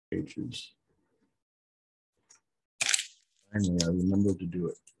pages. Finally, I remembered to do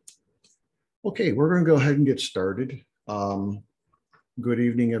it. Okay, we're going to go ahead and get started. Good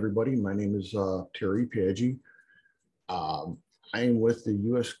evening, everybody. My name is Terry Paggi. I am with the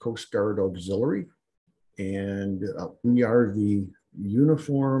U.S. Coast Guard Auxiliary, and we are the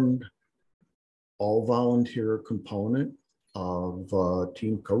uniformed all-volunteer component of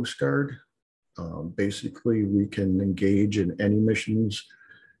Team Coast Guard. Basically, we can engage in any missions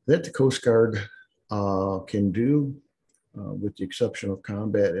that the Coast Guard can do, with the exception of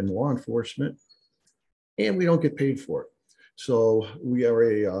combat and law enforcement, and we don't get paid for it. So we are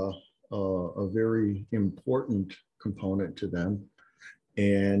a very important component to them.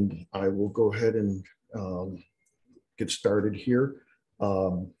 And I will go ahead and get started here.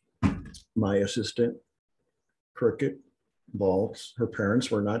 My assistant, Cricket Balls, her parents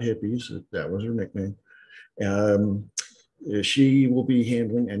were not hippies. That was her nickname. She will be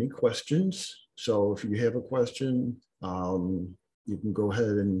handling any questions. So if you have a question, you can go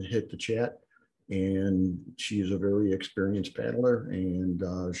ahead and hit the chat. And she is a very experienced paddler, and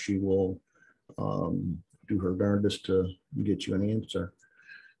she will do her darndest to get you an answer.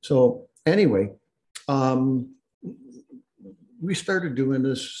 So anyway, we started doing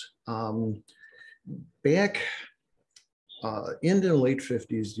this back into the late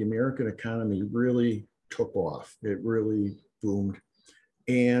 50s. The American economy really took off. It really boomed.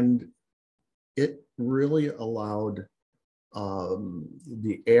 And it really allowed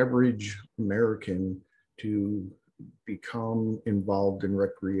the average American to become involved in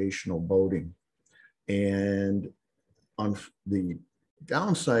recreational boating. And on the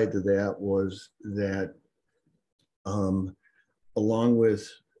downside to that was that along with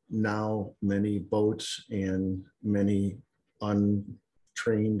now many boats and many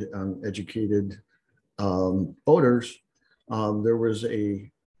untrained, uneducated boaters, there was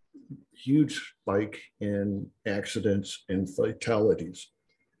a huge spike in accidents and fatalities.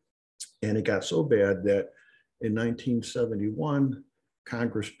 And it got so bad that in 1971,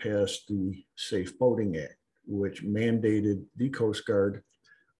 Congress passed the Safe Boating Act, which mandated the Coast Guard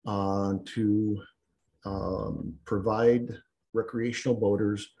to provide recreational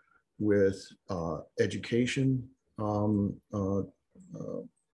boaters with education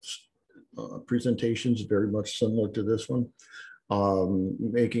presentations very much similar to this one,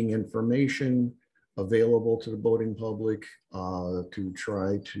 making information available to the boating public to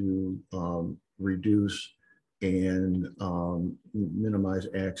try to reduce and minimize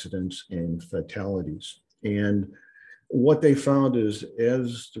accidents and fatalities. And what they found is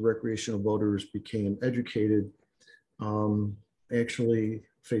as the recreational boaters became educated, actually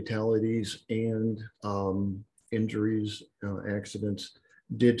fatalities and injuries, accidents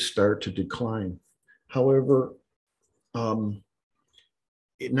did start to decline. However, in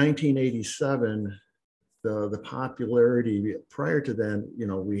 1987, the popularity, prior to then,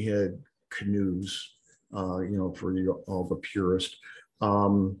 we had canoes, for all the purists,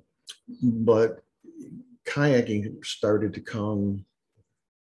 but kayaking started to come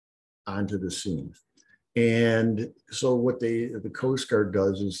onto the scene. And so what the Coast Guard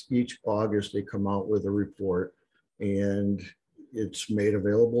does is each August they come out with a report, and it's made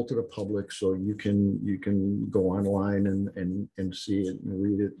available to the public, so you can go online and see it and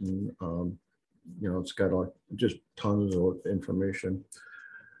read it, and it's got just tons of information.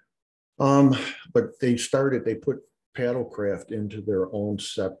 But they put paddlecraft into their own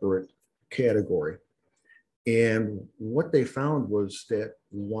separate category. And what they found was that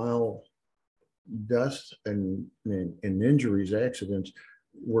while deaths and injuries, accidents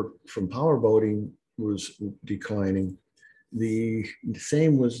were from power boating was declining, the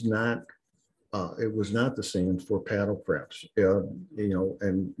same was not, it was not the same for paddlecrafts.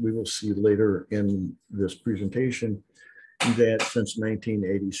 And we will see later in this presentation that since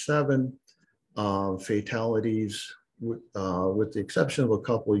 1987, fatalities, with the exception of a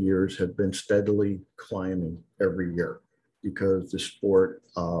couple of years, have been steadily climbing every year because the sport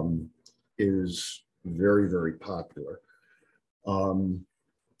is very, very popular.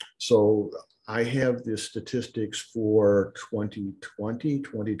 So I have the statistics for 2020,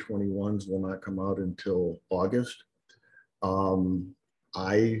 2021s will not come out until August.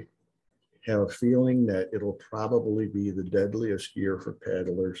 I have a feeling that it'll probably be the deadliest year for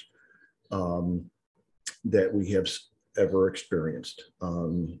paddlers that we have ever experienced.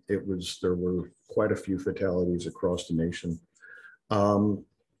 There were quite a few fatalities across the nation.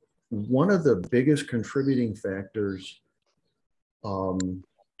 One of the biggest contributing factors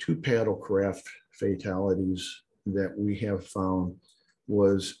to paddlecraft fatalities that we have found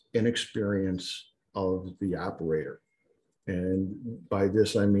was inexperience of the operator. And by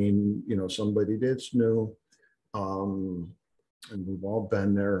this, I mean, somebody that's new, and we've all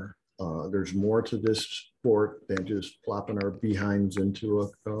been there. There's more to this sport than just plopping our behinds into a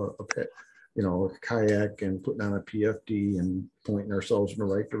kayak and putting on a PFD and pointing ourselves in the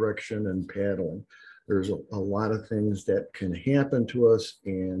right direction and paddling. There's a lot of things that can happen to us,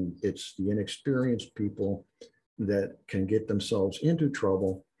 and it's the inexperienced people that can get themselves into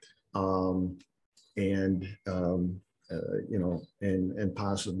trouble, and and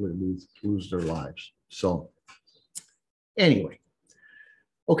possibly lose their lives. So anyway,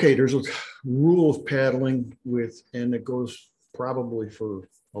 okay, there's a rule of paddling and it goes probably for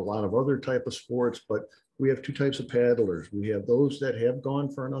a lot of other type of sports, but we have two types of paddlers. We have those that have gone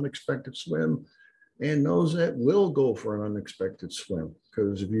for an unexpected swim and those that will go for an unexpected swim.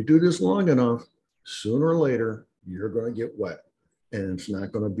 Because if you do this long enough, sooner or later, you're going to get wet and it's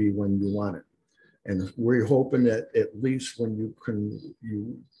not going to be when you want it. And we're hoping that at least when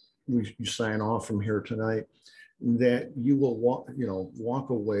you sign off from here tonight, that you will walk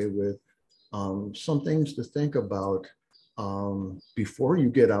away with some things to think about before you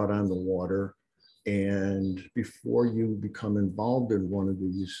get out on the water and before you become involved in one of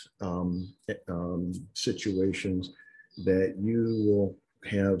these situations, that you will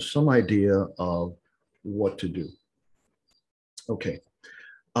have some idea of what to do. Okay.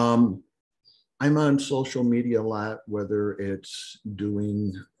 I'm on social media a lot, whether it's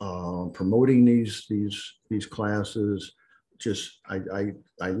doing promoting these classes. Just I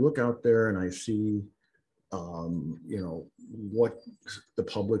look out there and I see what the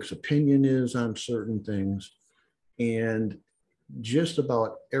public's opinion is on certain things, and just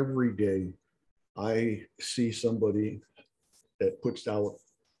about every day I see somebody that puts out,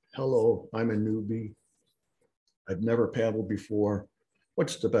 "Hello, I'm a newbie. I've never paddled before.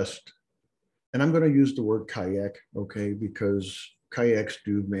 What's the best?" And I'm going to use the word kayak, okay, because kayaks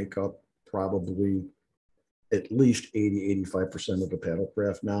do make up probably at least 80–85% of the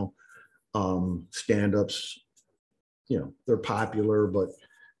paddlecraft now. Stand-ups, they're popular, but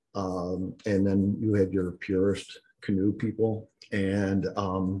and then you have your purist canoe people,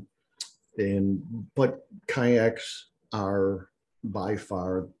 but kayaks are by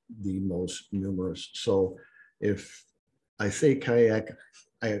far the most numerous. So if I say kayak,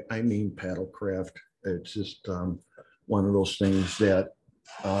 I mean paddlecraft. It's just one of those things that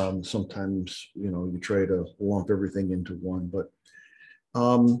sometimes you try to lump everything into one. But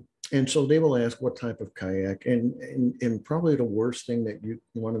and so they will ask what type of kayak, and probably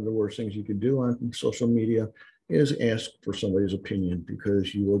one of the worst things you could do on social media is ask for somebody's opinion,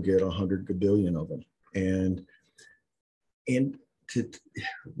 because you will get 100 gabillion of them. And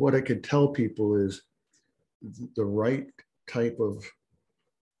what I could tell people is the right type of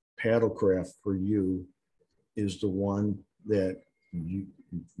paddlecraft for you is the one that you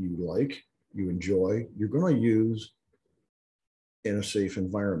like, you enjoy, you're going to use in a safe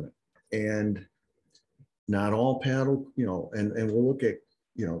environment. And not all paddle, and we'll look at,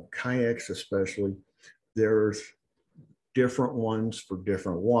 kayaks especially. There's different ones for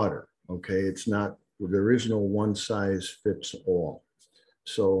different water. Okay. There is no one size fits all.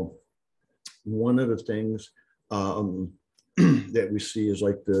 So one of the things that we see is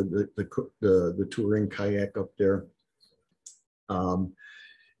like the touring kayak up there.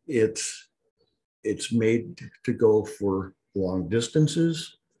 It's made to go for long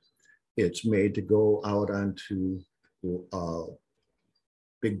distances. It's made to go out onto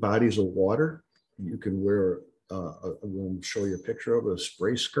big bodies of water. You can wear I'm going to show you a picture of a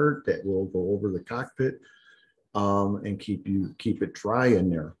spray skirt that will go over the cockpit and keep it dry in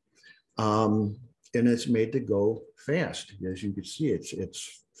there. And it's made to go fast. As you can see,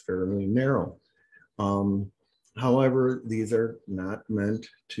 it's fairly narrow. However, these are not meant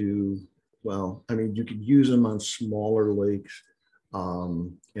to, you could use them on smaller lakes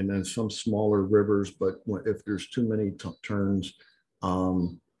and then some smaller rivers, but if there's too many turns,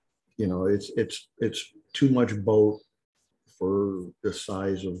 it's too much boat for the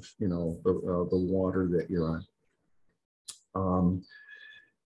size of, the water that you're on.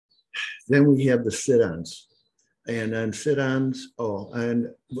 Then we have the sit-ons, and then sit-ons.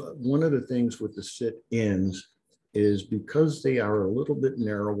 And one of the things with the sit-ins is because they are a little bit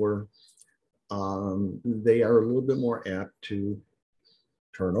narrower, they are a little bit more apt to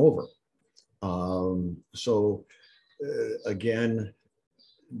turn over. Again,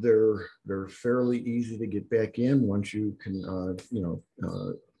 they're fairly easy to get back in once you can,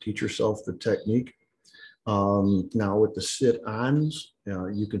 teach yourself the technique. Now with the sit-ons,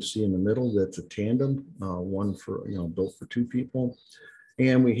 you can see in the middle that's a tandem, one for built for two people,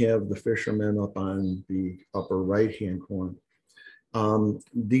 And we have the fishermen up on the upper right-hand corner.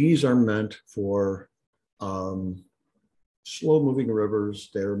 These are meant for slow-moving rivers.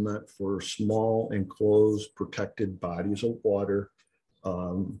 They're meant for small, enclosed, protected bodies of water.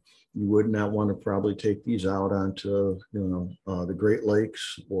 You would not want to probably take these out onto, the Great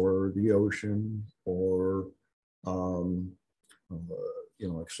Lakes or the ocean, or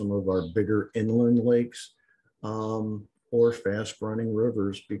like some of our bigger inland lakes, or fast-running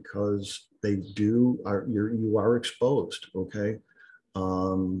rivers, because you are exposed. Okay,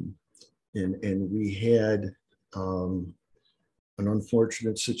 and we had an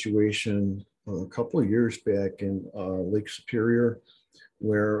unfortunate situation a couple of years back in Lake Superior,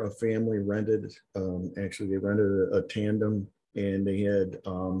 where a family rented, they rented a tandem, and they had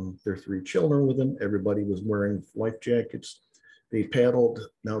their 3 children with them. Everybody was wearing life jackets. They paddled.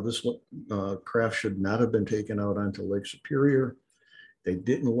 Now, this craft should not have been taken out onto Lake Superior. They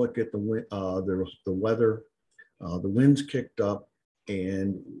didn't look at the weather. The winds kicked up,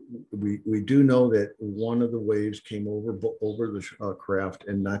 and we do know that one of the waves came over the craft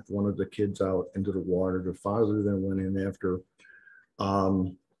and knocked one of the kids out into the water. The father then went in after.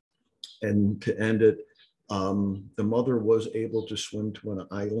 And to end it, the mother was able to swim to an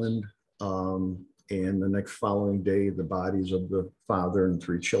island. And the next following day, the bodies of the father and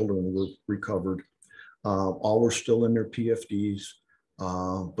 3 children were recovered. All were still in their PFDs,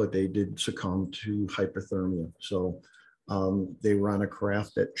 but they did succumb to hypothermia. So they were on a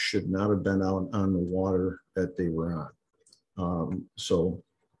craft that should not have been out on the water that they were on.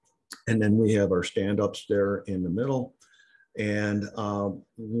 And then we have our stand-ups there in the middle. And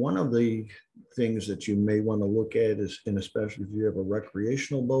one of the things that you may want to look at is, and especially if you have a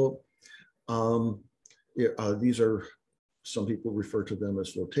recreational boat, these are, some people refer to them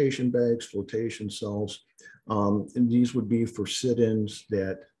as flotation bags, flotation cells. And these would be for sit-ins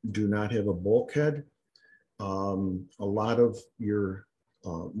that do not have a bulkhead. A lot of your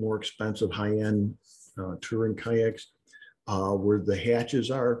more expensive high-end touring kayaks, where the hatches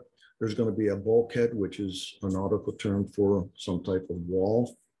are, there's going to be a bulkhead, which is a nautical term for some type of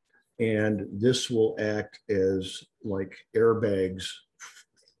wall. And this will act as like airbags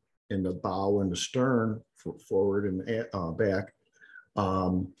in the bow and the stern for forward and back.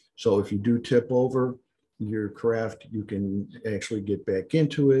 So if you do tip over your craft, you can actually get back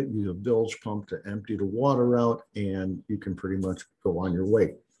into it, use a bilge pump to empty the water out, and you can pretty much go on your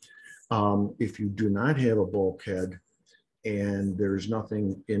way. If you do not have a bulkhead, and there's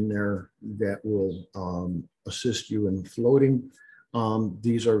nothing in there that will assist you in floating,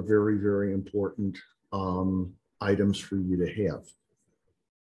 these are very, very important items for you to have.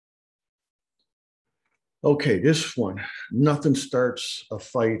 Okay, this one, nothing starts a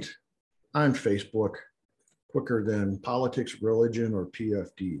fight on Facebook quicker than politics, religion, or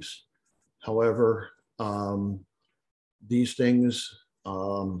PFDs. However, these things,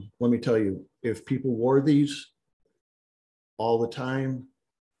 let me tell you, if people wore these all the time,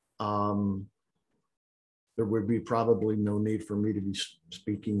 there would be probably no need for me to be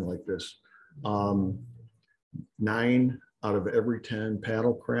speaking like this. 9 out of every 10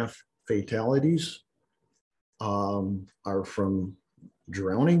 paddlecraft fatalities are from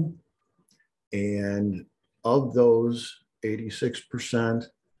drowning. And of those, 86%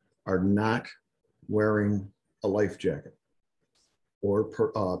 are not wearing a life jacket, or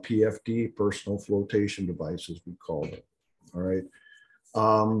PFD, personal flotation device, as we call it. All right.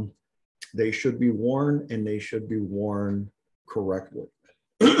 They should be worn, and they should be worn correctly,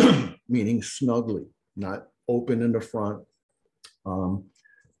 meaning snugly, not open in the front.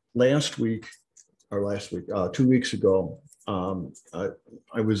 Last week, 2 weeks ago,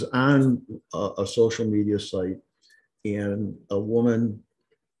 I was on a social media site, and a woman,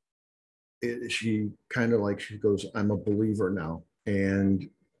 she goes, "I'm a believer now." And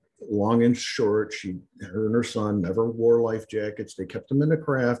long and short, her and her son never wore life jackets. They kept them in the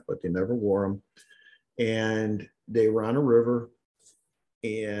craft, but they never wore them. And they were on a river,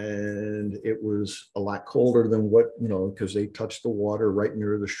 and it was a lot colder than because they touched the water right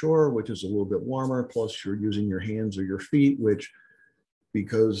near the shore, which is a little bit warmer. Plus, you're using your hands or your feet, which,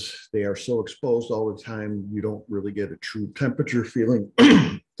 because they are so exposed all the time, you don't really get a true temperature feeling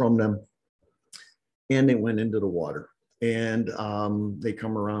from them. And they went into the water. And they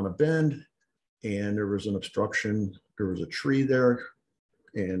come around a bend, and there was an obstruction. There was a tree there,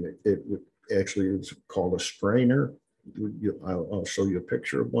 and it actually is called a strainer. I'll show you a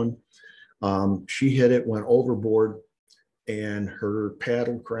picture of one. She hit it, went overboard, and her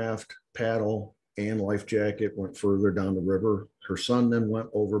paddle and life jacket went further down the river. Her son then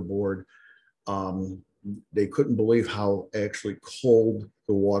went overboard. they couldn't believe how actually cold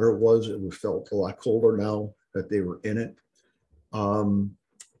the water was. It was felt a lot colder now that they were in it.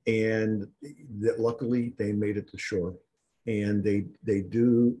 And that luckily they made it to shore. And they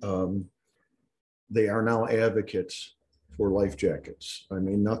are now advocates for life jackets. I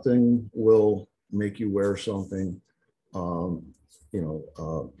mean, nothing will make you wear something, um, you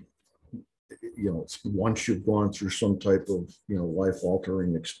know, once you've gone through some type of, life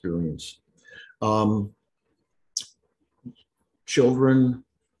altering experience. Um, Children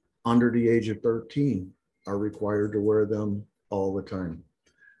under the age of 13 are required to wear them all the time.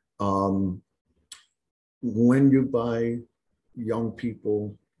 When you buy young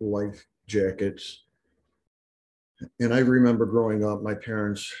people life jackets, and I remember growing up, my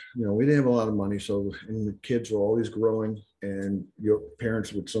parents, we didn't have a lot of money. So, and the kids were always growing, and your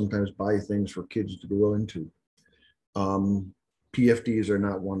parents would sometimes buy things for kids to grow into. PFDs are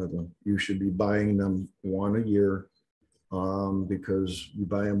not one of them. You should be buying them one a year, because you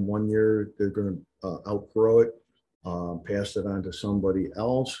buy them 1 year, they're going to outgrow it, pass it on to somebody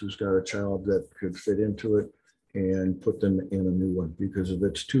else who's got a child that could fit into it, and put them in a new one, because if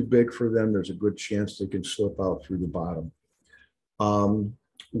it's too big for them, there's a good chance they can slip out through the bottom.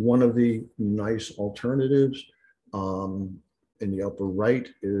 One of the nice alternatives, in the upper right,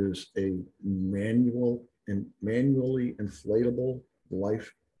 is a manually inflatable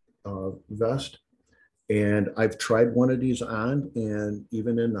life vest. And I've tried one of these on, and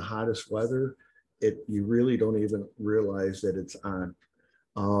even in the hottest weather, you really don't even realize that it's on.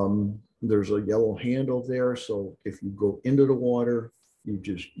 There's a yellow handle there, so if you go into the water, you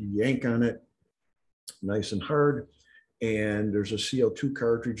just yank on it nice and hard, and there's a CO2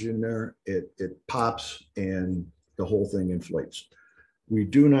 cartridge in there. It pops and the whole thing inflates. We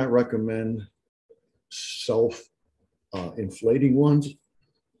do not recommend self-inflating ones,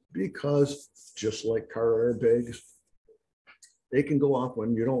 because just like car airbags, they can go off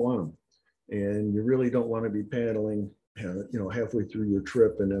when you don't want them. And you really don't want to be paddling, halfway through your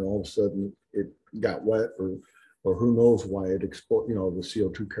trip, and then all of a sudden it got wet, or who knows why it exploded, the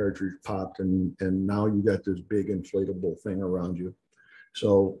CO2 cartridge popped, and now you got this big inflatable thing around you.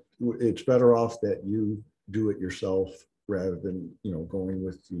 So it's better off that you do it yourself rather than, going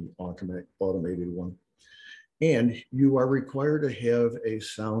with the automated one. And you are required to have a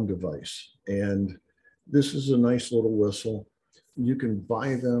sound device. And this is a nice little whistle. You can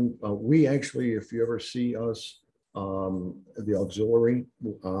buy them. We actually, if you ever see us, the auxiliary,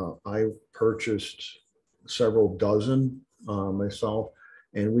 I purchased several dozen myself,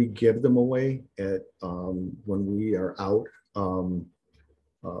 and we give them away when we are out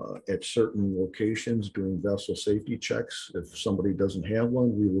at certain locations doing vessel safety checks. If somebody doesn't have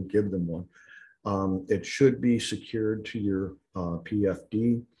one, we will give them one. It should be secured to your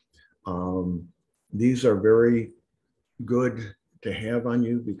PFD. These are very good to have on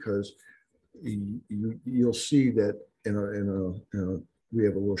you, because you'll see that we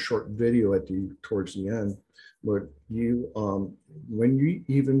have a little short video towards the end, but when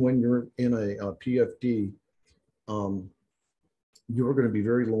you're in a PFD, you're going to be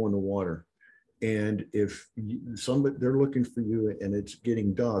very low in the water. And if they're looking for you and it's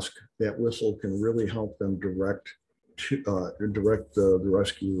getting dusk, that whistle can really help them direct the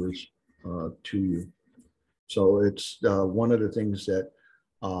rescuers to you. So it's one of the things that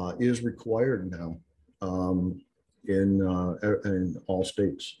is required now in all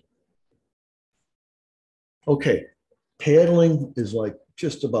states. Okay, paddling is like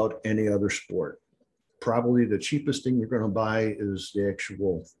just about any other sport. Probably the cheapest thing you're going to buy is the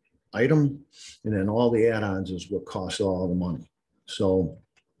actual item, and then all the add-ons is what costs all the money. So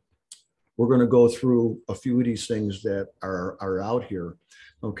we're going to go through a few of these things that are out here.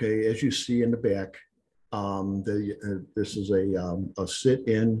 Okay, as you see in the back, this is a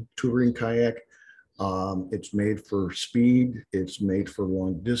sit-in touring kayak. It's made for speed. It's made for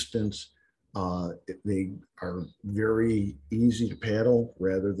long distance. They are very easy to paddle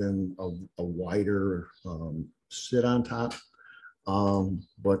rather than a wider sit on top.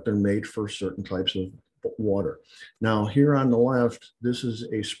 But they're made for certain types of water. Now here on the left, this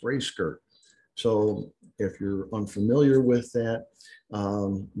is a spray skirt. So if you're unfamiliar with that,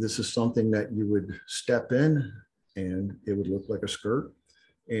 this is something that you would step in and it would look like a skirt.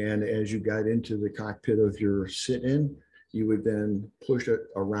 And as you got into the cockpit of your sit-in, you would then push it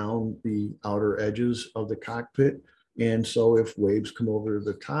around the outer edges of the cockpit. And so if waves come over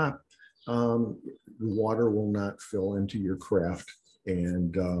the top, the water will not fill into your craft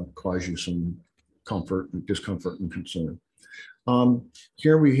and cause you some discomfort and concern.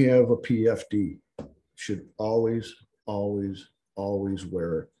 Here we have a PFD. Should always, always, always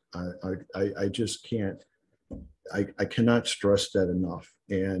wear it. I just can't, I cannot stress that enough.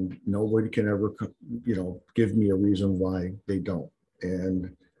 And nobody can ever, give me a reason why they don't.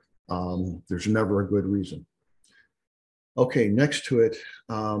 And there's never a good reason. Okay, next to it,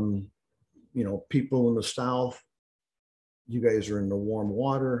 people in the South, you guys are in the warm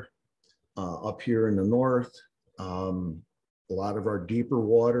water. Up here in the north, a lot of our deeper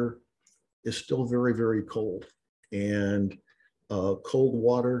water is still very, very cold. And cold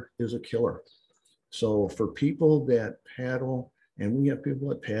water is a killer. So for people that paddle, and we have people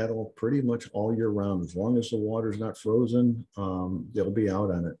that paddle pretty much all year round, as long as the water's not frozen, they'll be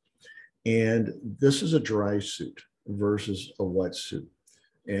out on it. And this is a dry suit versus a wet suit.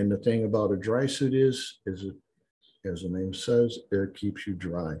 And the thing about a dry suit is it, as the name says, it keeps you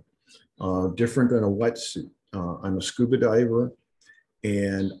dry. Different than a wetsuit. I'm a scuba diver,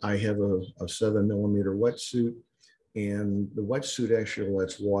 and I have a 7mm wetsuit, and the wetsuit actually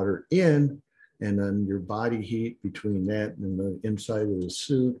lets water in, and then your body heat between that and the inside of the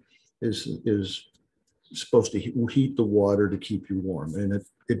suit is supposed to heat the water to keep you warm, and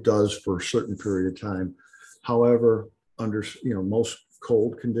it does for a certain period of time. However, under most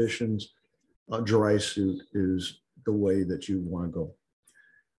cold conditions, a dry suit is the way that you want to go.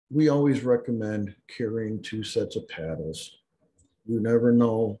 We always recommend carrying 2 sets of paddles. You never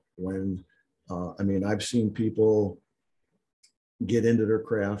know when, I've seen people get into their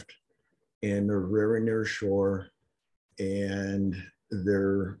craft and they're very near shore and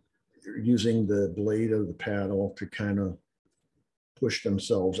they're using the blade of the paddle to kind of push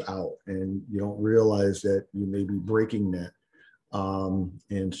themselves out, and you don't realize that you may be breaking that.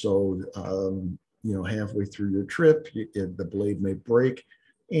 Halfway through your trip, the blade may break,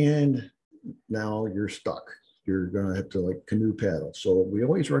 and now you're stuck. You're going to have to canoe paddle. So we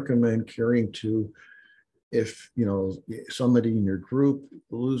always recommend carrying 2. If somebody in your group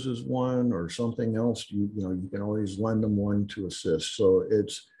loses one or something else, you can always lend them one to assist. So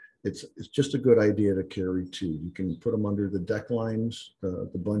it's just a good idea to carry 2. You can put them under the deck lines, the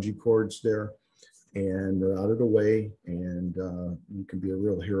bungee cords there, and they're out of the way, and you can be a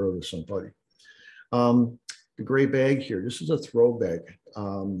real hero to somebody. The gray bag here, this is a throw bag.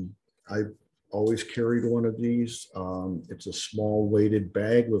 I've always carried one of these. It's a small weighted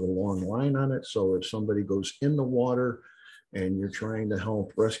bag with a long line on it. So if somebody goes in the water and you're trying to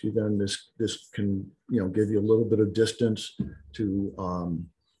help rescue them, this can, give you a little bit of distance to,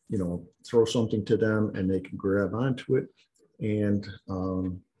 throw something to them and they can grab onto it. And,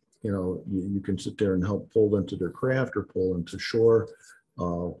 you can sit there and help pull them to their craft or pull them to shore,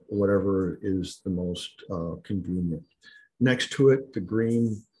 whatever is the most convenient. Next to it, the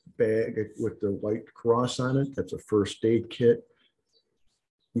green bag with the white cross on it, that's a first aid kit.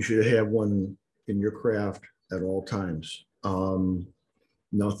 You should have one in your craft at all times.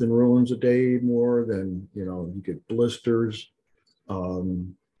 Nothing ruins a day more than, you get blisters,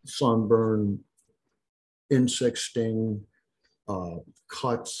 sunburn, insect sting,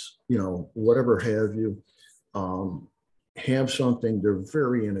 cuts, whatever have you. Have something. They're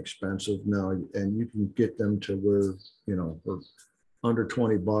very inexpensive now, and you can get them to where, for under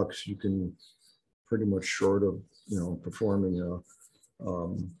 $20, you can pretty much, short of, performing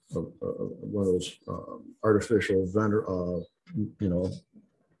one of those artificial vendor, what do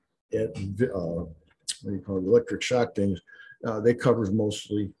you call it, electric shock things. They cover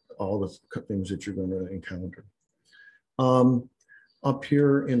mostly all the things that you're going to encounter. Up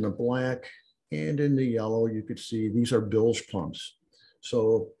here in the black and in the yellow, you could see these are bilge pumps.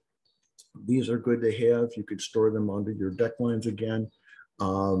 So these are good to have. You could store them under your deck lines again.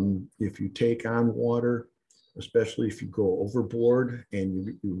 If you take on water, especially if you go overboard and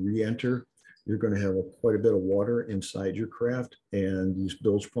you re-enter, you're going to have quite a bit of water inside your craft. And these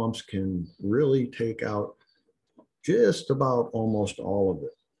bilge pumps can really take out just about almost all of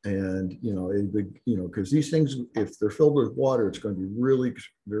it. And, it would, because these things, if they're filled with water, it's going to be really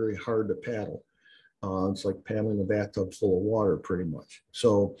very hard to paddle. It's like paddling a bathtub full of water, pretty much.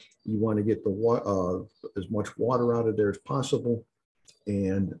 So you want to get the as much water out of there as possible,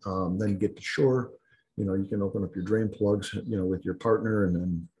 and then get to shore. You can open up your drain plugs, with your partner, and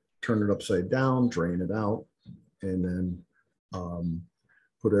then turn it upside down, drain it out, and then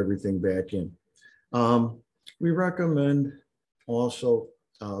put everything back in. We recommend also,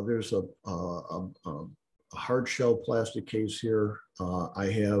 there's a hard shell plastic case here. I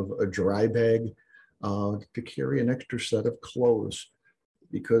have a dry bag to carry an extra set of clothes,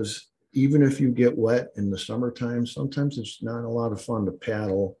 because even if you get wet in the summertime, sometimes it's not a lot of fun to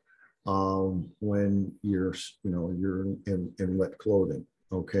paddle when you're in wet clothing.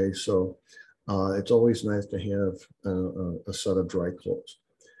 Okay, so it's always nice to have a set of dry clothes.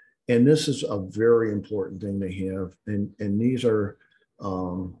 And this is a very important thing to have. And these are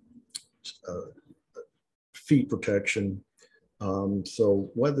um, uh, feet protection. So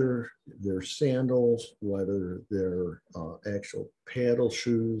whether they're sandals, whether they're actual paddle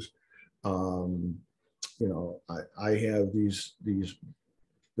shoes, um, I have these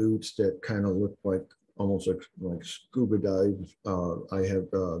boots that kind of look like almost like scuba dive. I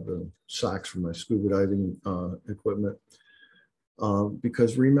have the socks for my scuba diving equipment.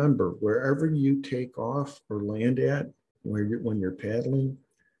 Because remember, wherever you take off or land at when you're paddling,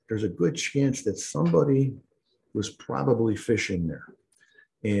 there's a good chance that somebody was probably fishing there.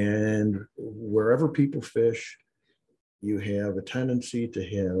 And wherever people fish, you have a tendency to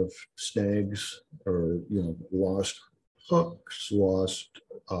have snags or lost hooks, lost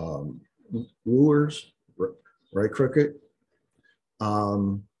um, lures, right, Cricket?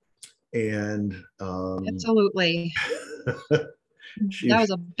 Um, and Absolutely. That she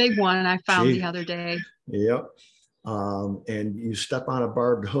was a big one I found the she other day. yep. And you step on a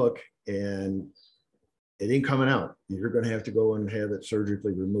barbed hook and it ain't coming out. You're going to have to go and have it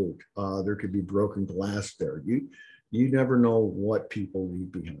surgically removed. There could be broken glass there. You never know what people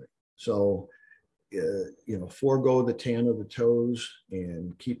leave behind. So forego the tan of the toes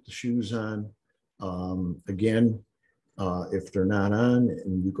and keep the shoes on. Again, if they're not on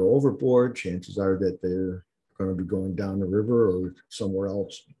and you go overboard, chances are that they're going to be going down the river or somewhere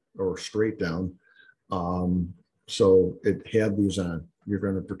else or straight down. So have these on. You're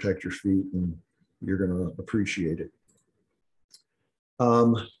going to protect your feet and you're going to appreciate it.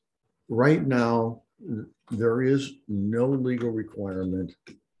 Right now, there is no legal requirement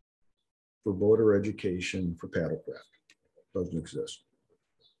for boater education for paddlecraft. Doesn't exist.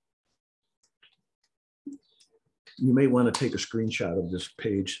 You may want to take a screenshot of this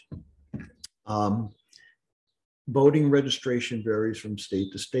page. Boating registration varies from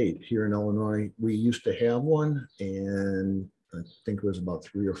state to state. Here in Illinois, we used to have one, and I think it was about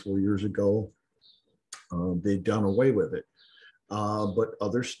 3 or 4 years ago, they've done away with it. But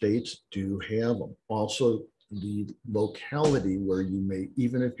other states do have them. Also, the locality where you may,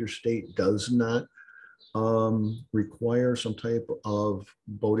 even if your state does not require some type of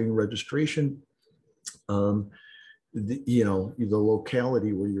boating registration, the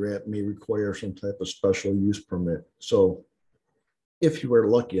locality where you're at may require some type of special use permit. So if you are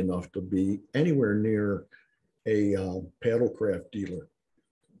lucky enough to be anywhere near a paddlecraft dealer,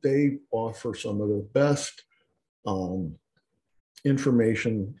 they offer some of the best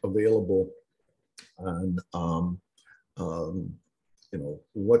information available on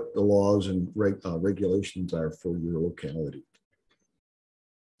what the laws and regulations are for your locality.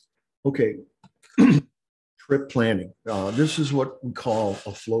 Okay. Trip planning. This is what we call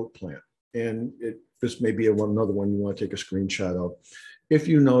a float plan. And this may be another one you want to take a screenshot of. If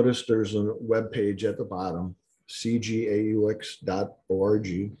you notice, there's a web page at the bottom, cgaux.org.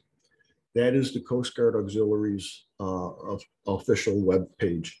 That is the Coast Guard Auxiliary's official web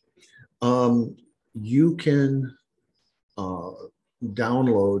page. You can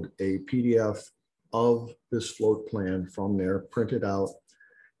download a PDF of this float plan from there, print it out,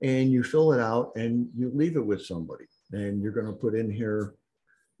 and you fill it out and you leave it with somebody. And you're going to put in here,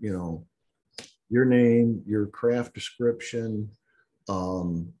 your name, your craft description,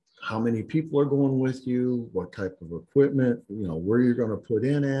 how many people are going with you, what type of equipment, where you're going to put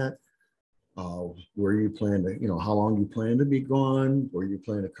in at, where you plan to, how long you plan to be gone, where you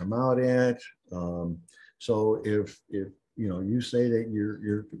plan to come out at. So if you say that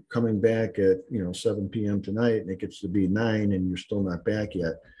you're coming back at 7 p.m. tonight and it gets to be 9 and you're still not back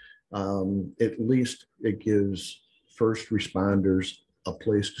yet, at least it gives first responders a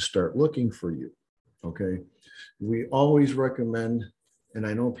place to start looking for you. Okay, we always recommend, and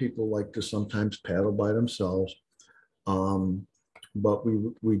I know people like to sometimes paddle by themselves, but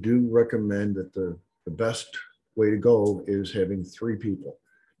we do recommend that the best way to go is having 3 people,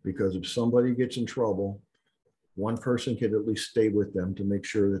 because if somebody gets in trouble, one person can at least stay with them to make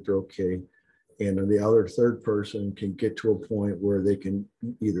sure that they're okay. And then the other third person can get to a point where they can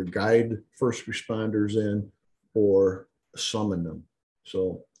either guide first responders in or summon them.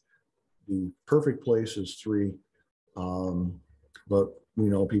 So the perfect place is 3. But we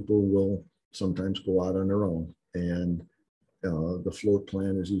know people will sometimes go out on their own, and the float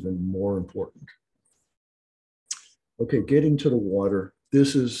plan is even more important. Okay, getting to the water.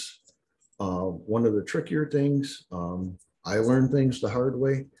 This is one of the trickier things. I learned things the hard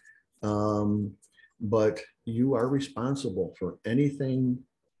way, but you are responsible for anything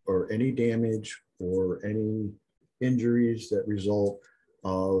or any damage or any injuries that result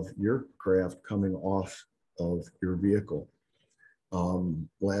of your craft coming off of your vehicle.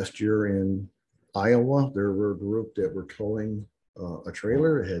 Last year in Iowa, there were a group that were towing a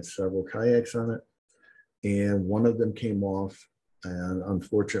trailer. It had several kayaks on it, and one of them came off, and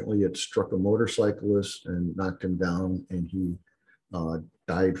unfortunately it struck a motorcyclist and knocked him down, and he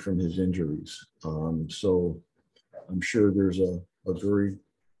died from his injuries. So I'm sure there's a very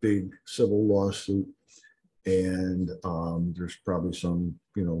big civil lawsuit, and there's probably some,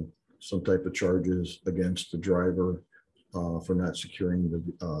 some type of charges against the driver for not securing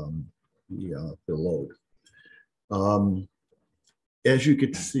the load. As you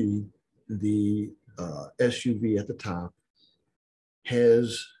can see, the SUV at the top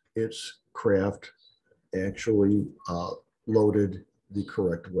has its craft actually loaded the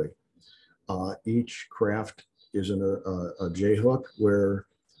correct way. Each craft is in a J-hook where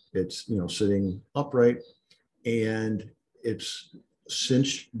it's sitting upright, and it's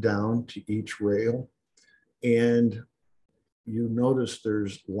cinched down to each rail. And you notice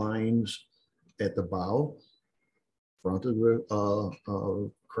there's lines at the bow, front of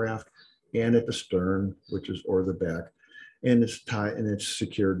the craft, and at the stern, which is or the back, and it's tied and it's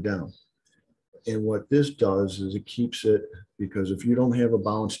secured down. And what this does is it keeps it, because if you don't have a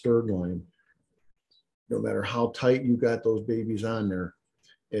bow and stern line, no matter how tight you got those babies on there,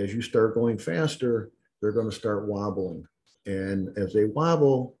 as you start going faster, they're going to start wobbling. And as they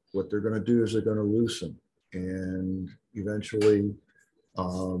wobble, what they're going to do is they're going to loosen. And eventually,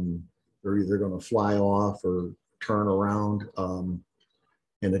 they're either going to fly off or turn around.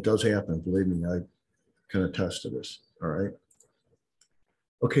 And it does happen. Believe me, I can attest to this. All right.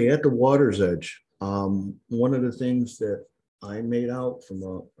 Okay, at the water's edge, one of the things that I made out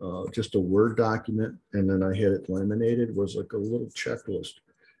from just a Word document, and then I had it laminated, was like a little checklist.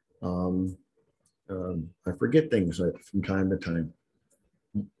 I forget things from time to time,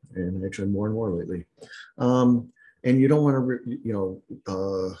 and actually more and more lately. And you don't want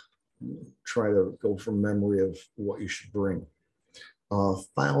to, try to go from memory of what you should bring.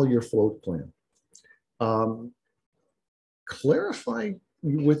 File your float plan. Clarify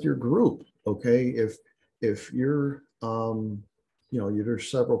with your group. Okay, if you're,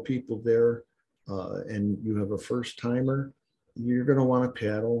 there's several people there, and you have a first timer, you're going to want to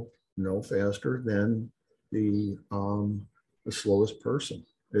paddle no faster than the slowest person.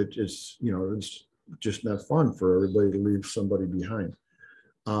 It's just not fun for everybody to leave somebody behind.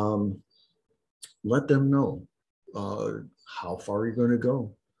 Let them know how far you're going to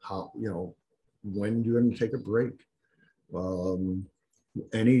go, how, when you're going to take a break,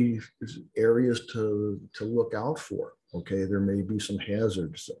 any areas to look out for. Okay, there may be some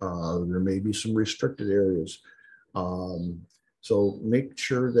hazards, there may be some restricted areas. So make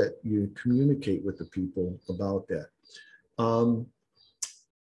sure that you communicate with the people about that.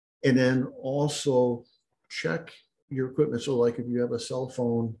 And then also check your equipment. So like if you have a cell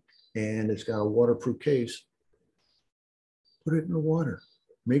phone and it's got a waterproof case, put it in the water.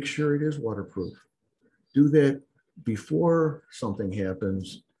 Make sure it is waterproof. Do that before something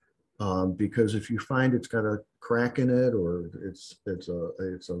happens, because if you find it's got a crack in it, or it's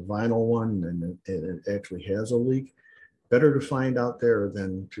a vinyl one and it actually has a leak, better to find out there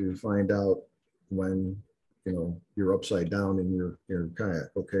than to find out when you're upside down in your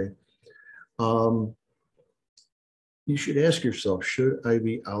kayak. Okay. You should ask yourself, should I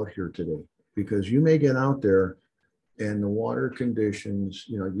be out here today? Because you may get out there and the water conditions,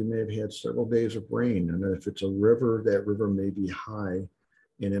 you may have had several days of rain. And if it's a river, that river may be high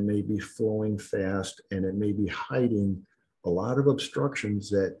and it may be flowing fast, and it may be hiding a lot of obstructions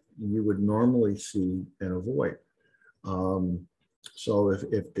that you would normally see and avoid. So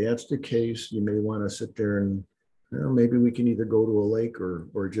if that's the case, you may want to sit there and maybe we can either go to a lake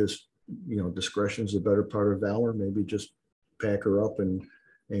or just, discretion's the better part of valor. Maybe just pack her up and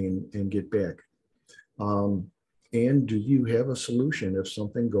get back. And do you have a solution if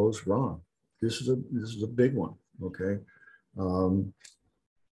something goes wrong? This is a big one. Okay.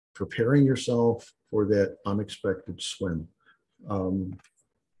 Preparing yourself for that unexpected swim.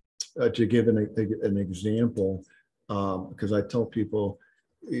 To give an example, because I tell people,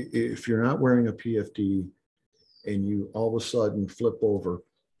 if you're not wearing a PFD and you all of a sudden flip over,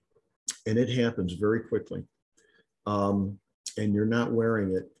 and it happens very quickly, and you're not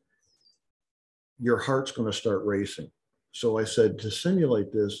wearing it, your heart's going to start racing. So I said, to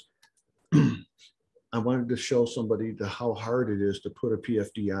simulate this, I wanted to show somebody how hard it is to put a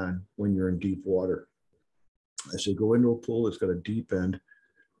PFD on when you're in deep water. I said, go into a pool that's got a deep end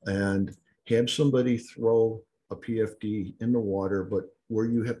and have somebody throw a PFD in the water, but where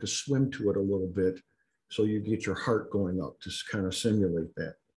you have to swim to it a little bit so you get your heart going up to kind of simulate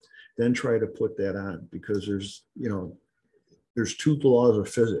that. Then try to put that on, because there's, there's two laws of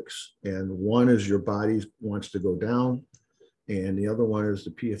physics, and one is your body wants to go down, and the other one is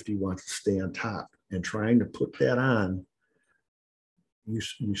the PFD wants to stay on top. And trying to put that on,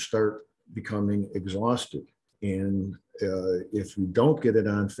 you start becoming exhausted. And if you don't get it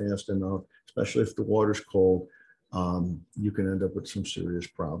on fast enough, especially if the water's cold, you can end up with some serious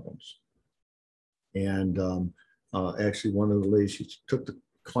problems. And actually, one of the ladies, she took the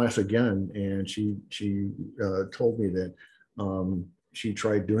class again, and she told me that she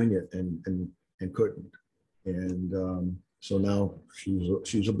tried doing it and couldn't. And so now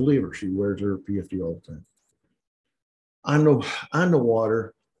she's a believer. She wears her PFD all the time. On the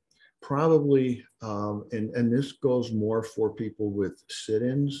water, probably, and this goes more for people with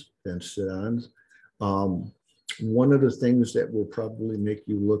sit-ins than sit-ons. One of the things that will probably make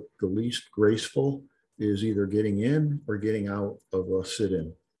you look the least graceful is either getting in or getting out of a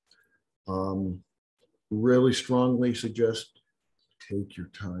sit-in. Really strongly suggest take your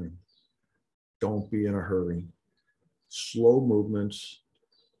time. Don't be in a hurry. Slow movements.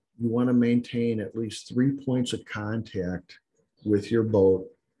 You want to maintain at least 3 points of contact with your boat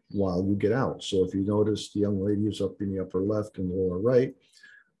while you get out. So if you notice the young lady is up in the upper left and the lower right,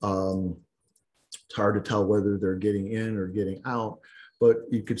 it's hard to tell whether they're getting in or getting out, but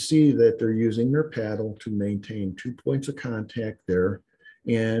you could see that they're using their paddle to maintain 2 points of contact there.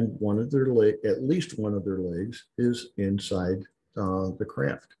 And one of their at least one of their legs is inside the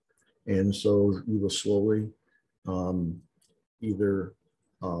craft. And so you will slowly either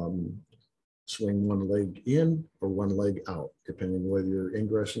swing one leg in or one leg out, depending whether you're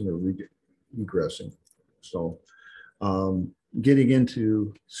ingressing or egressing. So getting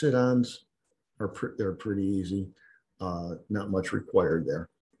into sit-ons they're pretty easy, not much required there.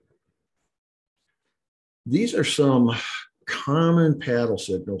 These are some common paddle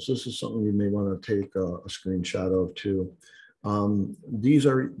signals. This is something you may want to take a screenshot of too. These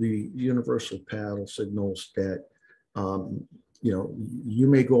are the universal paddle signals that you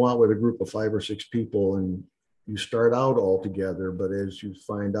may go out with a group of 5 or 6 people and you start out all together, but as you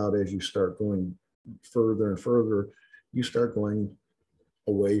find out, as you start going further and further, you start going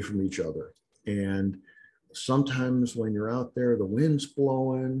away from each other. And sometimes when you're out there, the wind's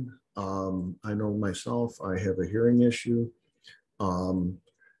blowing. I know myself, I have a hearing issue.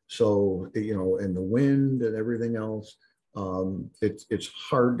 So, and the wind and everything else, it's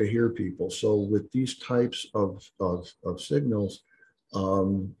hard to hear people. So with these types of signals,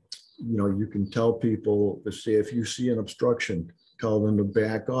 you can tell people to say, if you see an obstruction, tell them to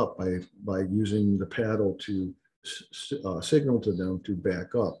back up by using the paddle to signal to them to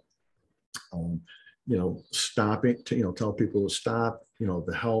back up. Stopping to, tell people to stop,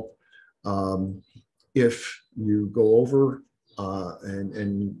 to help. If you go over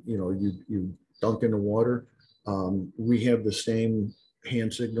and you dunk in the water, we have the same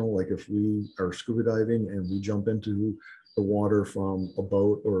hand signal. Like if we are scuba diving and we jump into the water from a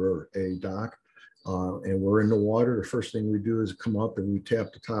boat or a dock, and we're in the water, the first thing we do is come up and we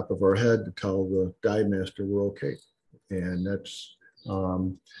tap the top of our head to tell the dive master we're okay. And that's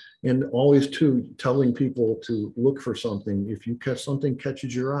and always too, telling people to look for something. If you catch something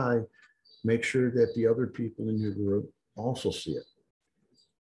catches your eye, make sure that the other people in your group also see it.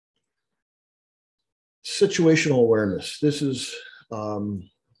 Situational awareness. This is, I'm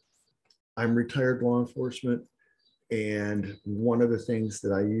retired law enforcement, and one of the things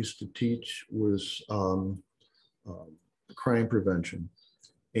that I used to teach was crime prevention.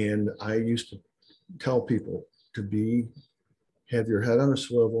 And I used to tell people to have your head on a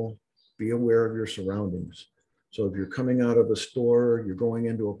swivel, be aware of your surroundings. So if you're coming out of a store, you're going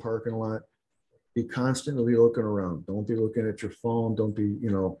into a parking lot, be constantly looking around. Don't be looking at your phone. Don't be,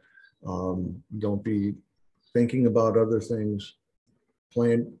 don't be thinking about other things.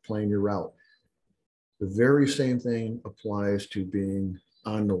 Plan your route. The very same thing applies to being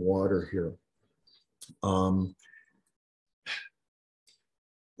on the water here.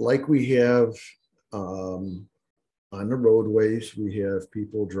 Like we have on the roadways, we have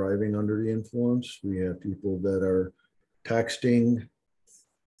people driving under the influence. We have people that are texting,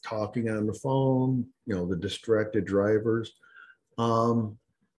 talking on the phone, the distracted drivers.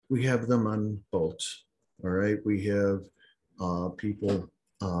 We have them on boats, all right? We have people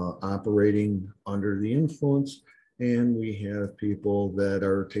operating under the influence, and we have people that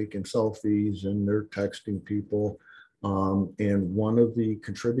are taking selfies and they're texting people. And one of the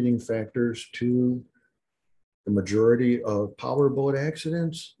contributing factors to the majority of powerboat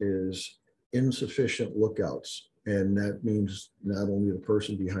accidents is insufficient lookouts. And that means not only the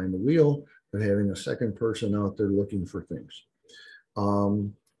person behind the wheel, but having a second person out there looking for things.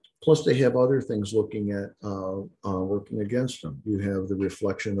 Plus, they have other things looking at working against them. You have the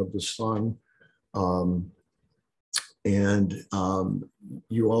reflection of the sun, um, and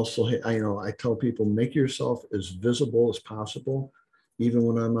you also, I tell people, make yourself as visible as possible. Even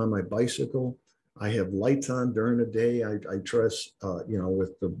when I'm on my bicycle, I have lights on during the day. I dress,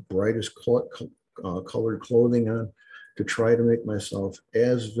 with the brightest colored clothing on to try to make myself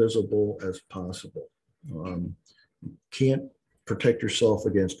as visible as possible. Can't protect yourself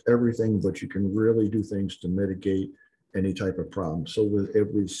against everything, but you can really do things to mitigate any type of problem. So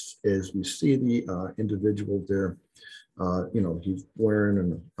as we see the individual there, he's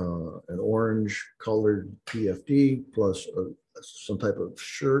wearing an orange colored PFD plus some type of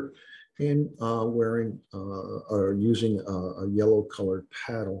shirt and wearing or using a yellow colored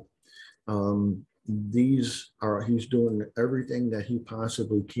paddle. He's doing everything that he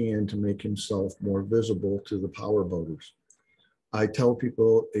possibly can to make himself more visible to the power boaters. I tell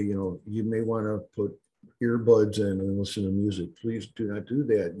people, you may want to put earbuds in and listen to music. Please do not do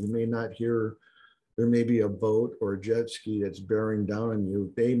that. You may not hear, there may be a boat or a jet ski that's bearing down on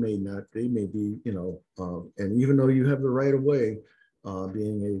you. They may be, and even though you have the right of way,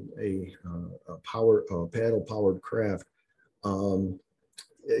 being a paddle powered craft,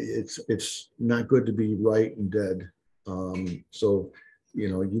 it's not good to be right and dead. So,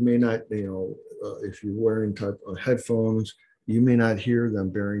 you may not, if you're wearing type of headphones, you may not hear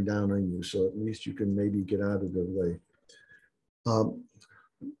them bearing down on you. So at least you can maybe get out of their way.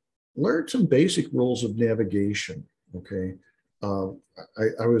 Learn some basic rules of navigation. Okay.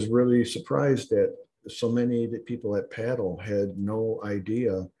 I was really surprised that so many of the people at paddle had no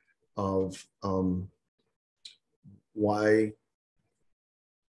idea of why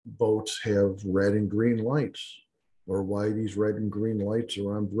boats have red and green lights, or why these red and green lights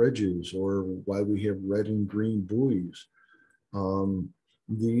are on bridges, or why we have red and green buoys.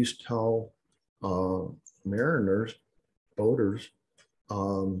 These tell mariners, boaters,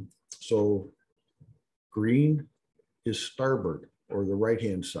 so green is starboard or the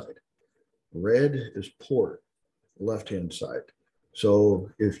right-hand side. Red is port, left-hand side. So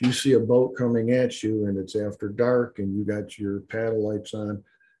if you see a boat coming at you and it's after dark and you got your paddle lights on,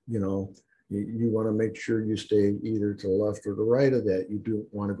 you want to make sure you stay either to the left or the right of that. You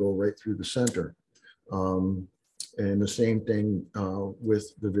don't want to go right through the center. And the same thing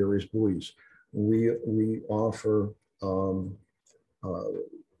with the various buoys. We offer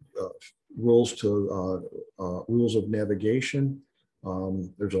rules of navigation.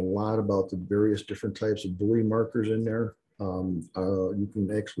 There's a lot about the various different types of buoy markers in there. You can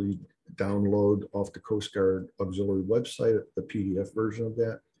actually download off the Coast Guard Auxiliary website the PDF version of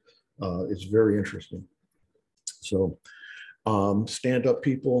that. It's very interesting. So stand-up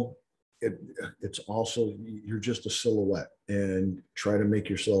people, it's also, you're just a silhouette, and try to make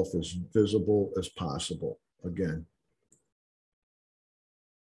yourself as visible as possible again.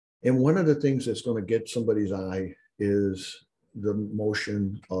 And one of the things that's going to get somebody's eye is the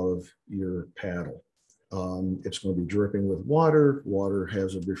motion of your paddle. It's going to be dripping with water. Water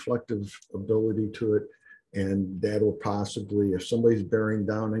has a reflective ability to it. And that'll possibly, if somebody's bearing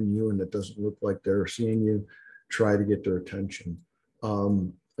down on you and it doesn't look like they're seeing you, try to get their attention.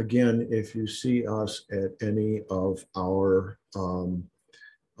 Again, if you see us at any of our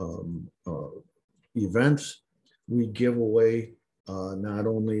events, we give away not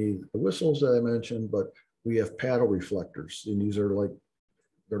only the whistles that I mentioned, but we have paddle reflectors. And these are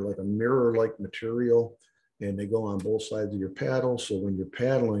they're like a mirror-like material, and they go on both sides of your paddle. So when you're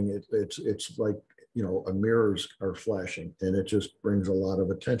paddling, it's like, mirrors are flashing, and it just brings a lot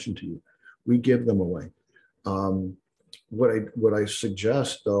of attention to you. We give them away. What I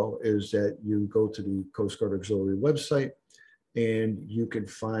suggest though is that you go to the Coast Guard Auxiliary website, and you can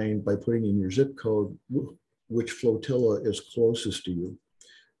find, by putting in your zip code, which flotilla is closest to you.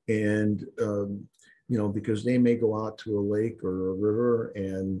 And because they may go out to a lake or a river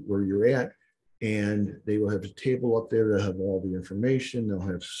and where you're at, and they will have a table up there that have all the information. They'll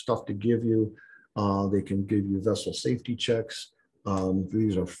have stuff to give you. They can give you vessel safety checks.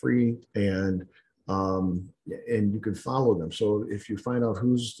 These are free, and you can follow them. So if you find out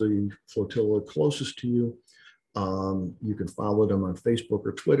who's the flotilla closest to you, you can follow them on Facebook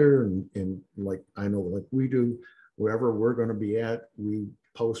or Twitter, and like we do, wherever we're going to be at, we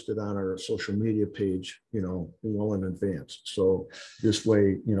post it on our social media page, well in advance. So this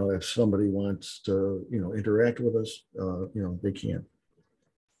way, if somebody wants to, interact with us, they can.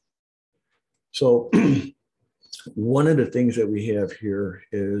 So one of the things that we have here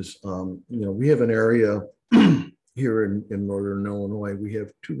is, we have an area here in Northern Illinois. We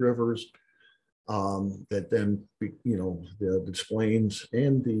have two rivers. that then, the Des Plaines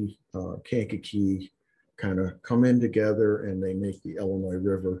and the Kankakee kind of come in together and they make the Illinois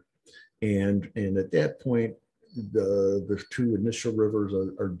River. And at that point, the two initial rivers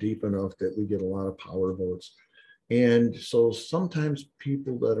are deep enough that we get a lot of power boats. And so sometimes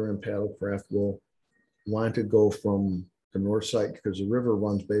people that are in paddlecraft will want to go from the north side because the river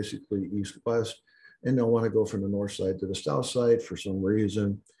runs basically east-west, and they'll want to go from the north side to the south side for some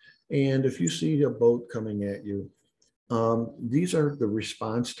reason. And if you see a boat coming at you, these are the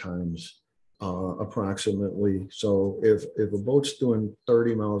response times approximately. So if a boat's doing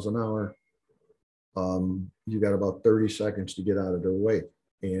 30 miles an hour, you got about 30 seconds to get out of their way.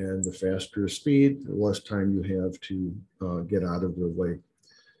 And the faster the speed, the less time you have to get out of their way.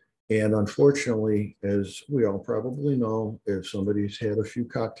 And unfortunately, as we all probably know, if somebody's had a few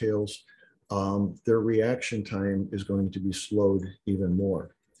cocktails, their reaction time is going to be slowed even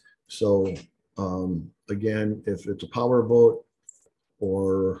more. So again, if it's a power boat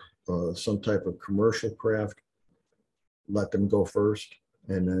or some type of commercial craft, let them go first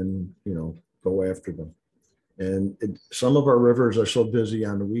and then, go after them. And some of our rivers are so busy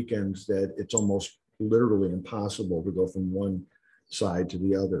on the weekends that it's almost literally impossible to go from one side to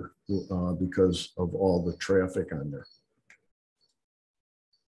the other because of all the traffic on there.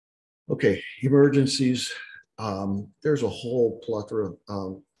 Okay, emergencies. There's a whole plethora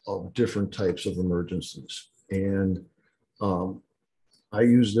of different types of emergencies. And I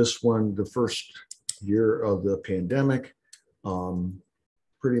used this one the first year of the pandemic.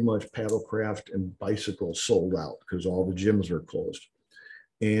 Pretty much paddlecraft and bicycles sold out because all the gyms are closed.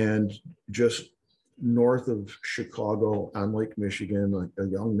 And just north of Chicago on Lake Michigan, a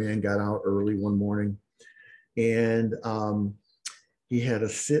young man got out early one morning, and he had a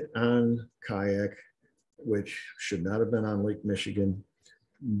sit-on kayak, which should not have been on Lake Michigan,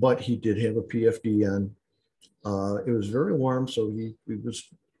 but he did have a PFD on. It was very warm, so he was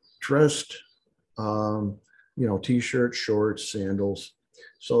dressed, t-shirt, shorts, sandals.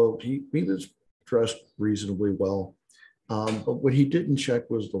 So he was dressed reasonably well. But what he didn't check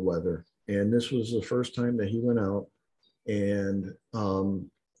was the weather. And this was the first time that he went out. And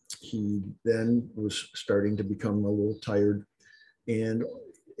he then was starting to become a little tired. And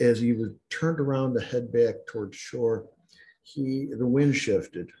as he was turned around to head back towards shore, the wind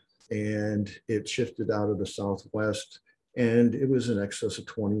shifted, and it shifted out of the southwest, and it was in excess of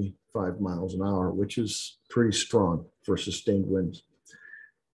 25 miles an hour, which is pretty strong for sustained winds.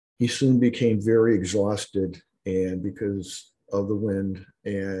 He soon became very exhausted, and because of the wind,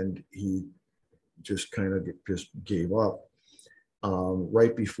 and he just kind of just gave up.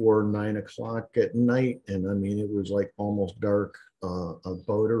 Right before 9 o'clock at night, and I mean, it was like almost dark, a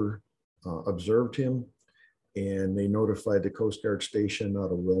boater observed him, and they notified the Coast Guard station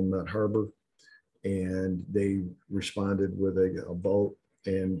out of Wilmette Harbor, and they responded with a boat,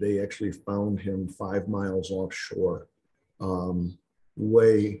 and they actually found him 5 miles offshore,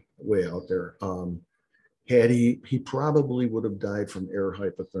 way out there. Had he probably would have died from air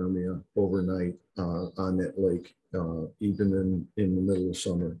hypothermia overnight on that lake, even in the middle of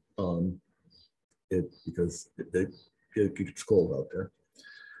summer, because it gets cold out there.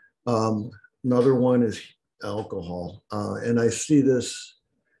 Another one is alcohol, and I see this.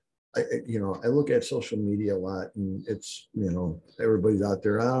 I look at social media a lot, and it's, everybody's out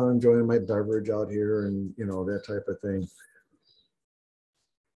there, oh, I'm enjoying my beverage out here, and that type of thing.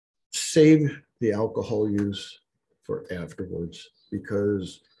 Save the alcohol use for afterwards,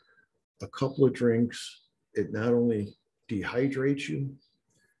 because a couple of drinks, it not only dehydrates you,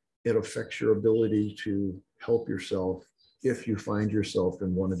 it affects your ability to help yourself if you find yourself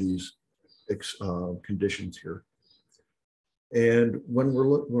in one of these conditions here. And when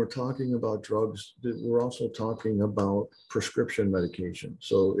we're talking about drugs, we're also talking about prescription medication.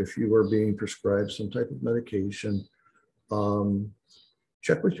 So if you are being prescribed some type of medication,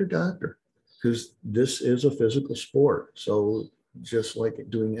 check with your doctor, because this is a physical sport. So just like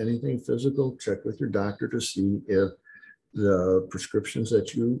doing anything physical, check with your doctor to see if the prescriptions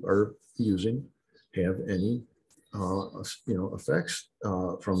that you are using have any effects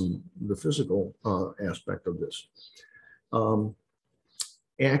from the physical aspect of this.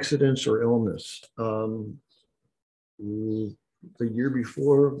 Accidents or illness. The year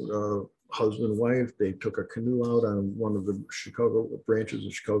before, husband and wife, they took a canoe out on one of the Chicago branches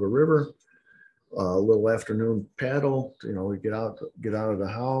of Chicago River. A little afternoon paddle, we get out of the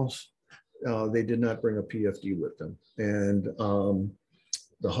house. They did not bring a PFD with them, and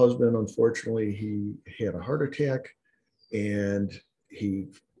the husband, unfortunately, he had a heart attack, and he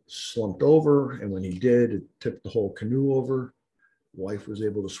slumped over, and when he did, it tipped the whole canoe over. Wife was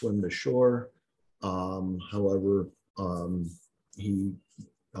able to swim to shore. However, he,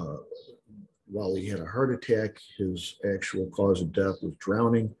 uh, while he had a heart attack, his actual cause of death was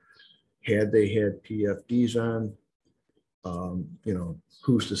drowning. Had they had PFDs on,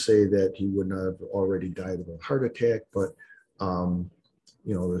 who's to say that he would not have already died of a heart attack? But,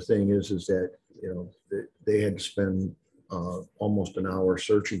 the thing is that, they had to spend almost an hour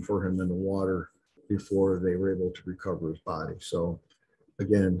searching for him in the water before they were able to recover his body. So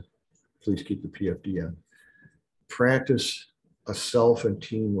again, please keep the PFD on. Practice a self and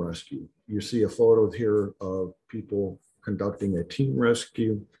team rescue. You see a photo here of people conducting a team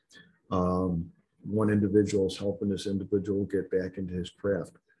rescue. One individual is helping this individual get back into his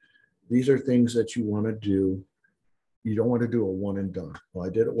craft. These are things that you want to do. You don't want to do a one and done. Well, I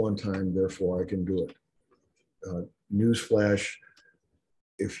did it one time, therefore I can do it. Newsflash,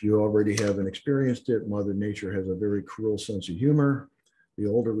 if you already haven't experienced it, Mother Nature has a very cruel sense of humor. The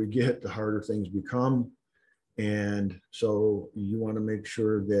older we get, the harder things become. And so you want to make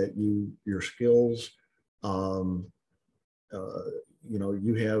sure that your skills, you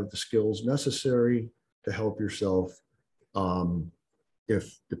have the skills necessary to help yourself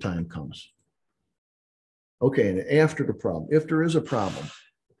if the time comes. Okay, and after the problem, if there is a problem,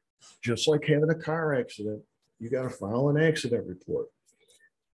 just like having a car accident, you got to file an accident report.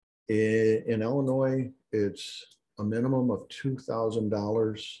 In Illinois, it's a minimum of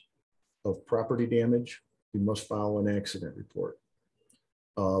 $2,000 of property damage. You must file an accident report.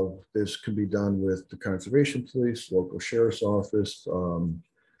 This can be done with the Conservation Police, local sheriff's office,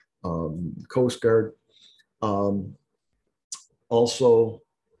 Coast Guard. Also,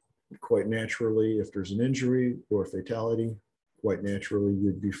 quite naturally, if there's an injury or a fatality, quite naturally,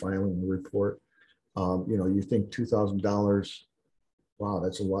 you'd be filing a report. You think $2,000, wow,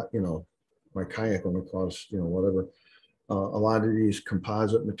 that's a lot. My kayak only costs, whatever. A lot of these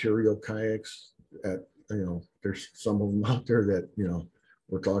composite material kayaks, there's some of them out there that,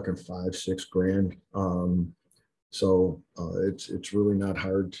 we're talking $5-6 grand. So it's really not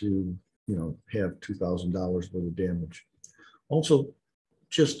hard to, have $2,000 worth of damage. Also,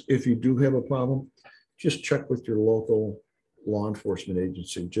 just if you do have a problem, just check with your local law enforcement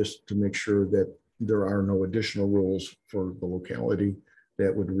agency just to make sure that there are no additional rules for the locality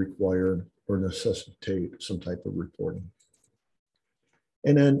that would require or necessitate some type of reporting.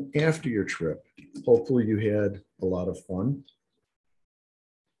 And then after your trip, hopefully you had a lot of fun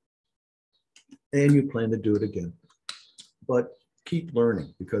and you plan to do it again. But keep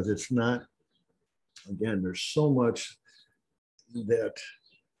learning, because it's not, again, there's so much that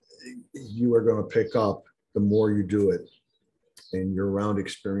you are going to pick up the more you do it and you're around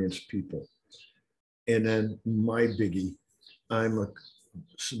experienced people. And then my biggie, I'm a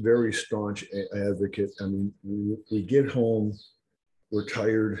very staunch advocate. I mean, we get home, we're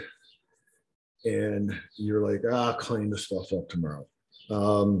tired, and you're like, I'll clean the stuff up tomorrow.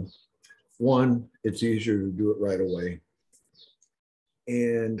 One, it's easier to do it right away.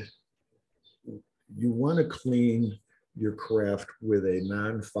 And you want to clean your craft with a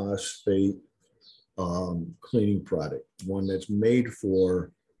non-phosphate cleaning product, one that's made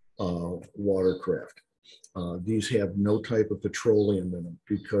for watercraft. These have no type of petroleum in them,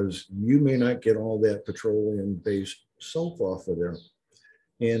 because you may not get all that petroleum-based soap off of there.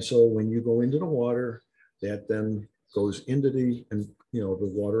 And so when you go into the water, that then goes into the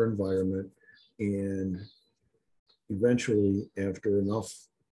water environment, and eventually, after enough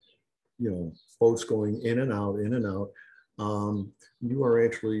boats going in and out, you are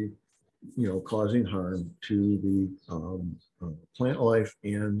actually causing harm to the plant life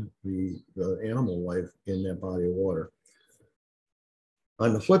and the animal life in that body of water.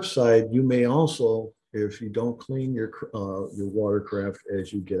 On the flip side, you may also, if you don't clean your watercraft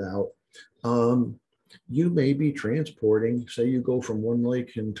as you get out, you may be transporting, say you go from one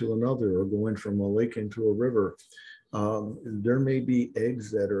lake into another, or going from a lake into a river. There may be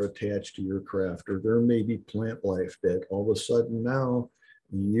eggs that are attached to your craft, or there may be plant life that all of a sudden now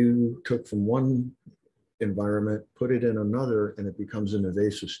you took from one environment, put it in another, and it becomes an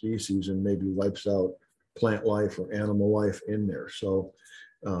invasive species and maybe wipes out plant life or animal life in there. So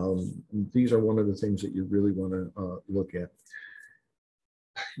these are one of the things that you really want to look at.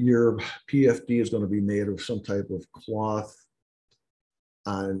 Your PFD is going to be made of some type of cloth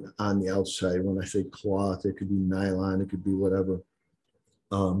on the outside. When I say cloth, it could be nylon, it could be whatever.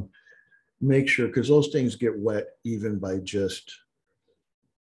 Make sure, because those things get wet even by just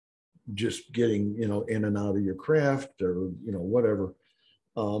getting in and out of your craft, or whatever.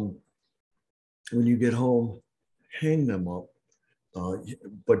 When you get home, hang them up,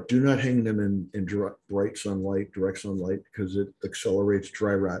 but do not hang them in direct sunlight, because it accelerates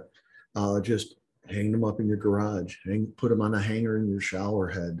dry rot. Just hang them up in your garage, put them on a hanger in your shower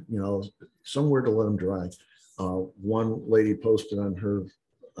head, you know, somewhere to let them dry. One lady posted on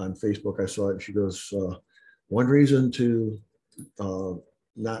Facebook, I saw it, she goes, one reason to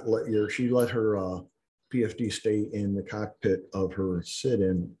not she let her PFD stay in the cockpit of her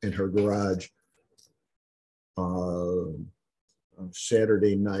sit-in in her garage on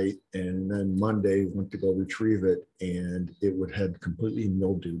Saturday night, and then Monday went to go retrieve it, and it had completely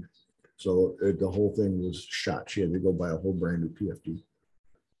mildewed. So the whole thing was shot. She had to go buy a whole brand new PFD.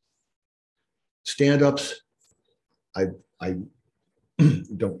 Stand-ups, I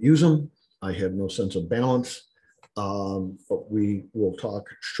don't use them. I have no sense of balance, but we will talk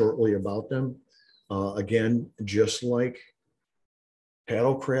shortly about them. Again, just like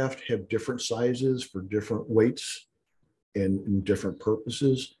paddlecraft have different sizes for different weights and different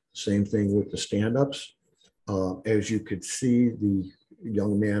purposes. Same thing with the stand-ups. As you could see, the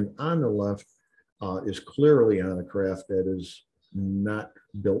young man on the left is clearly on a craft that is not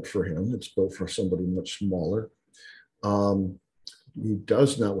built for him. It's built for somebody much smaller. He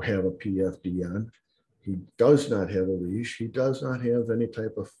does not have a PFD on. He does not have a leash. He does not have any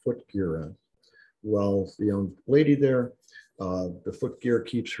type of foot gear on. Well, the young lady there, the foot gear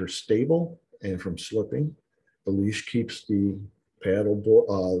keeps her stable and from slipping. The leash keeps the paddle,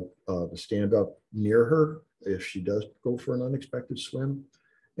 the stand up near her if she does go for an unexpected swim.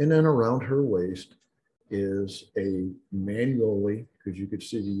 And then around her waist is a manually, because you could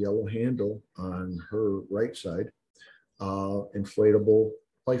see the yellow handle on her right side, inflatable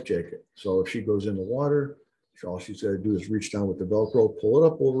life jacket. So if she goes in the water, all she's got to do is reach down with the Velcro, pull it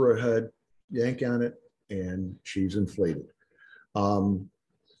up over her head, yank on it, and she's inflated.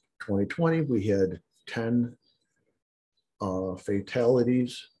 2020, we had 10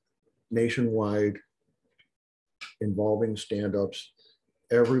 fatalities nationwide involving stand-ups.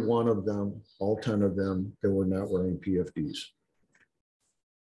 Every one of them, all 10 of them, they were not wearing PFDs.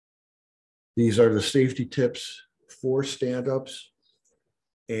 These are the safety tips for stand-ups,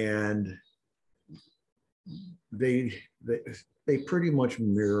 and they pretty much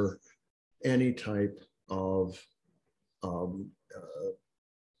mirror any type of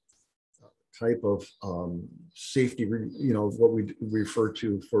safety, you know, what we refer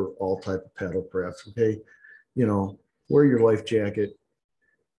to for all type of paddle crafts. Okay, you know, wear your life jacket,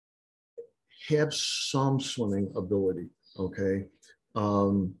 have some swimming ability. Okay,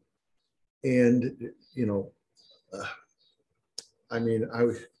 and you know, I mean,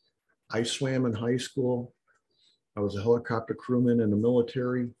 I swam in high school. I was a helicopter crewman in the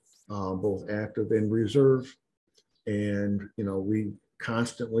military, both active and reserve. And, you know, we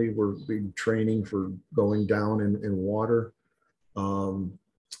constantly were training for going down in water. And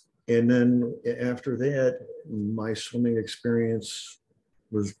then after that, my swimming experience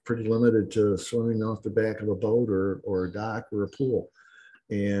was pretty limited to swimming off the back of a boat or a dock or a pool.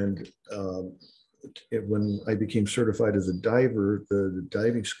 And when I became certified as a diver, the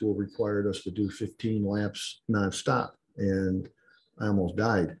diving school required us to do 15 laps nonstop. And I almost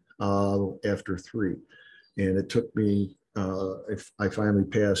died after 3. And it took me, I finally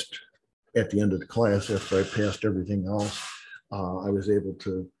passed at the end of the class, after I passed everything else, I was able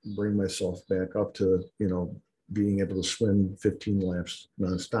to bring myself back up to, you know, being able to swim 15 laps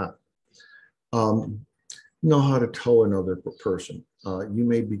nonstop. Know how to tow another person. You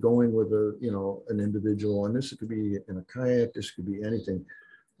may be going with an individual, and this could be in a kayak, this could be anything.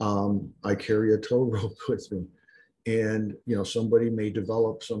 I carry a tow rope with me, and, you know, somebody may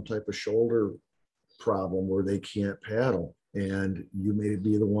develop some type of shoulder problem where they can't paddle, and you may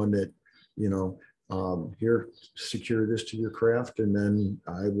be the one that, you know, here, secure this to your craft, and then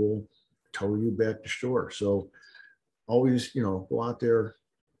I will tow you back to shore. So always, you know, go out there,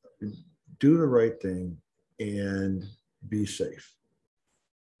 do the right thing, and be safe.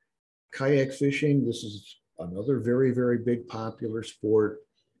 Kayak fishing, this is another very, very big popular sport.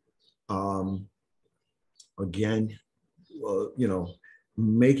 Again, you know,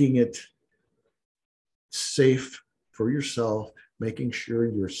 making it safe for yourself, making sure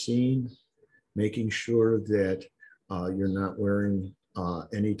you're seen, making sure that you're not wearing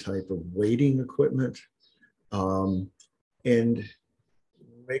any type of wading equipment, and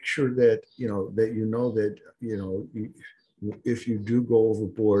make sure that if you do go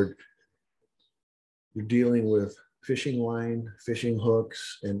overboard, you're dealing with fishing line, fishing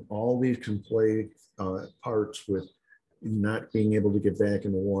hooks, and all these can play parts with not being able to get back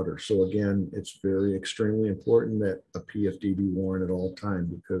in the water. So again, it's very extremely important that a PFD be worn at all times,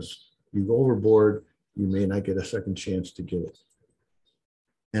 because you go overboard, you may not get a second chance to get it.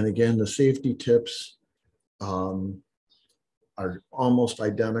 And again, the safety tips, are almost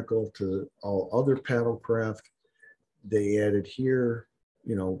identical to all other paddle craft. They added here,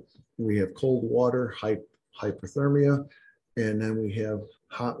 you know, we have cold water, hypothermia, and then we have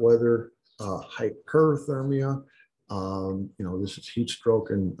hot weather, hyperthermia. You know, this is heat stroke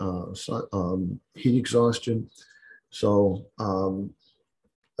and heat exhaustion. So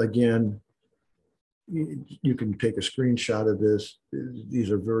again, you can take a screenshot of this.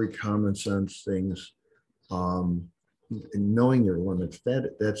 These are very common sense things. And knowing your limits,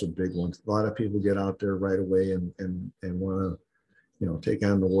 that's a big one. A lot of people get out there right away and want to, you know, take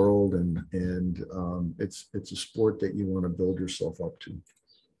on the world, and it's a sport that you want to build yourself up to.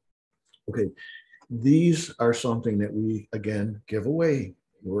 Okay, these are something that we again give away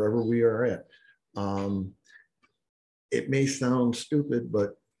wherever we are at. It may sound stupid,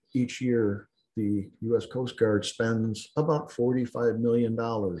 but each year the U.S. Coast Guard spends about $45 million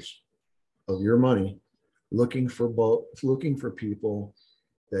of your money looking for people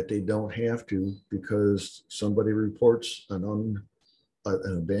that they don't have to, because somebody reports an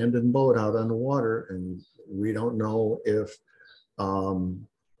abandoned boat out on the water, and we don't know if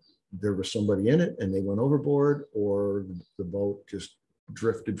there was somebody in it and they went overboard, or the boat just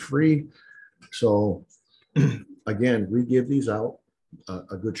drifted free. So again, we give these out.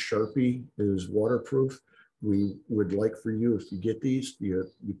 A good Sharpie is waterproof. We would like for you, if you get these, you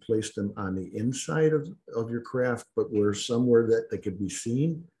place them on the inside of your craft, but where somewhere that they could be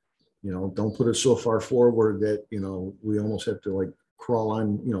seen. You know, don't put it so far forward that, you know, we almost have to like crawl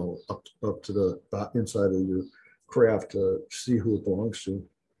on, you know, up to the inside of your craft to see who it belongs to.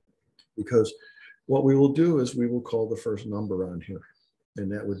 Because what we will do is we will call the first number on here,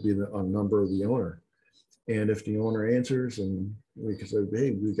 and that would be the number of the owner. And if the owner answers, and we can say,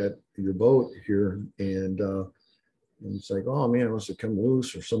 hey, we got your boat here, and it's like, oh man, it must have come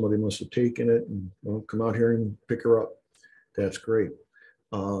loose, or somebody must have taken it, and well, come out here and pick her up. That's great.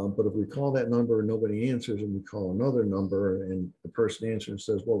 But if we call that number and nobody answers, and we call another number and the person answers and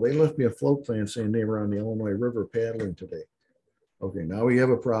says, well, they left me a float plan saying they were on the Illinois River paddling today. Okay, now we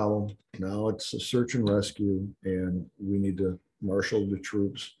have a problem. Now it's a search and rescue, and we need to marshal the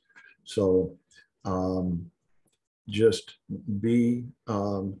troops. So just be,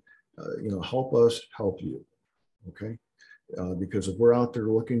 you know, help us help you, okay? Because if we're out there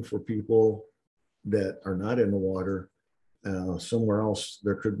looking for people that are not in the water, somewhere else,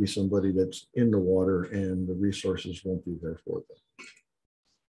 there could be somebody that's in the water, and the resources won't be there for them.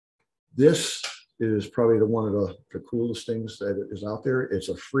 This is probably one of the coolest things that is out there. It's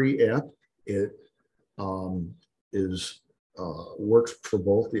a free app. It works for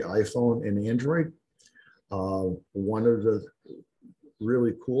both the iPhone and Android. One of the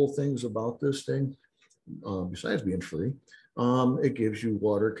really cool things about this thing, besides being free, it gives you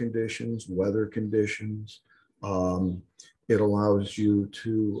water conditions, weather conditions. It allows you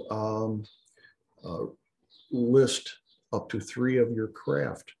to list up to 3 of your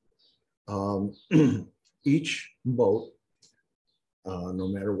craft. Each boat, no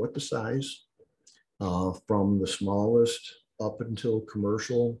matter what the size, from the smallest up until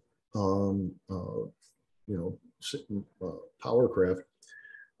commercial, you know, power craft,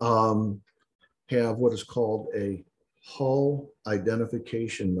 have what is called a hull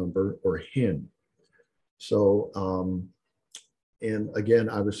identification number, or HIN. So, and again,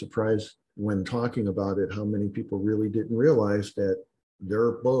 I was surprised when talking about it, how many people really didn't realize that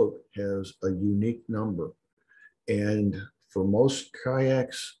their boat has a unique number. And for most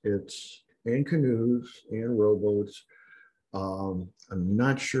kayaks, and canoes and rowboats, I'm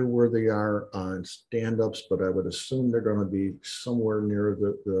not sure where they are on stand-ups, but I would assume they're going to be somewhere near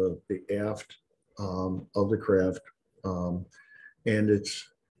the aft of the craft. And it's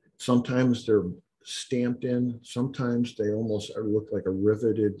sometimes they're stamped in, sometimes they almost look like a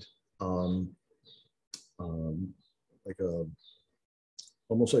riveted, almost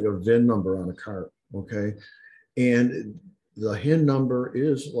like a VIN number on a car. Okay, and the HIN number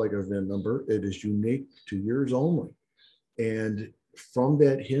is like a VIN number. It is unique to yours only. And from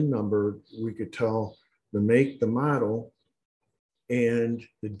that HIN number, we could tell the make, the model, and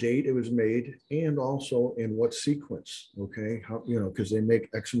the date it was made, and also in what sequence. Okay, how, you know, because they make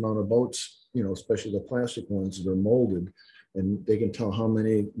X amount of boats, you know, especially the plastic ones, they're molded, and they can tell how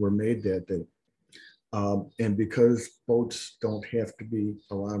many were made that day. And because boats don't have to be,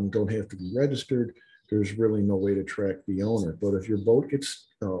 a lot of them don't have to be registered, there's really no way to track the owner. But if your boat gets,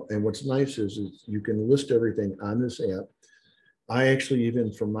 and what's nice is you can list everything on this app. I actually,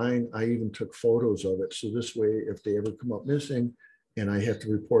 even for mine, I even took photos of it. So this way, if they ever come up missing and I have to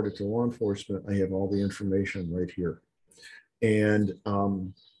report it to law enforcement, I have all the information right here. And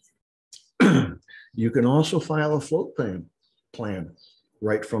you can also file a float plan. plan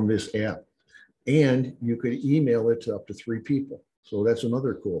right from this app. And you could email it to up to 3 people. So that's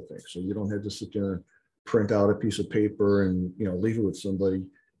another cool thing. So you don't have to sit there and print out a piece of paper and, you know, leave it with somebody.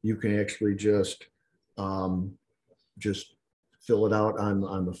 You can actually just fill it out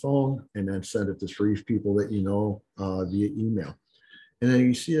on the phone and then send it to 3 people that you know via email. And then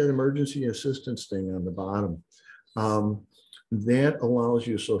you see an emergency assistance thing on the bottom. That allows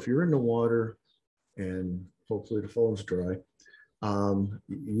you, so if you're in the water and hopefully the phone's dry,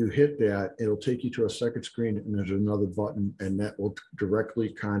 you hit that, it'll take you to a second screen and there's another button and that will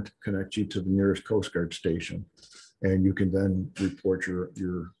directly connect you to the nearest Coast Guard station. And you can then report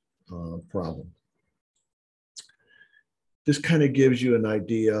your problem. This kind of gives you an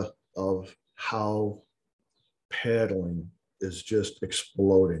idea of how paddling is just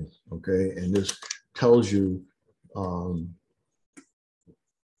exploding, okay? And this tells you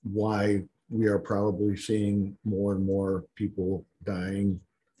why we are probably seeing more and more people dying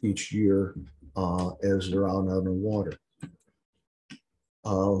each year as they're out on the water.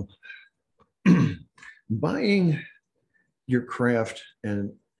 Buying your craft,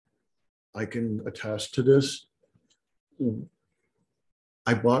 and I can attest to this,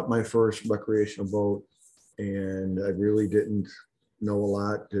 I bought my first recreational boat and I really didn't know a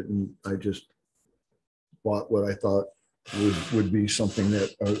lot. I just bought what I thought would be something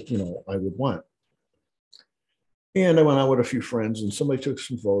that you know, I would want. And I went out with a few friends and somebody took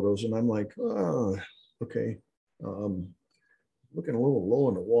some photos and I'm like, oh, okay, looking a little low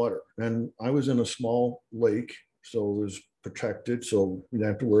in the water. And I was in a small lake, so it was protected, so you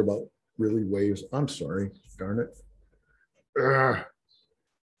didn't have to worry about really waves. I'm sorry, darn it. Come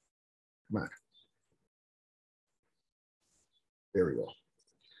on. There we go.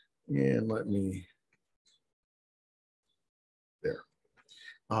 And let me, there.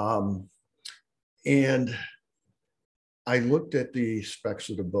 And I looked at the specs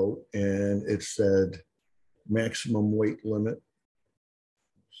of the boat and it said maximum weight limit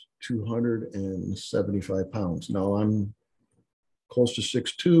 275 pounds. Now I'm close to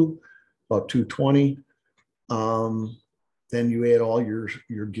 6'2", about 220. Then you add all your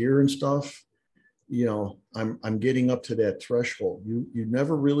gear and stuff, you know, I'm getting up to that threshold. You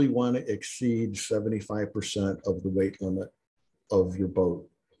never really want to exceed 75% of the weight limit of your boat.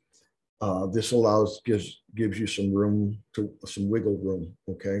 This gives you some wiggle room,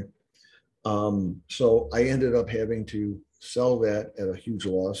 okay? So I ended up having to sell that at a huge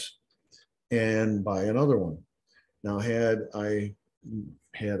loss and buy another one. Now, had I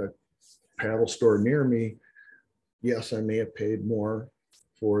had a paddle store near me, yes, I may have paid more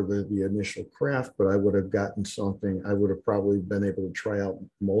for the initial craft, but I would have gotten something. I would have probably been able to try out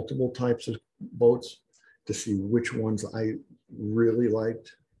multiple types of boats to see which ones I really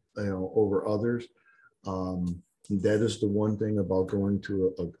liked, you know, over others. That is the one thing about going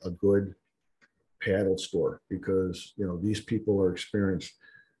to a good paddle store, because, you know, these people are experienced.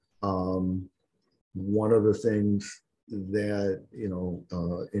 One of the things that, you know,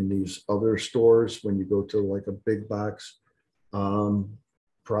 in these other stores, when you go to like a big box,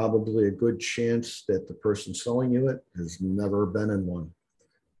 probably a good chance that the person selling you it has never been in one.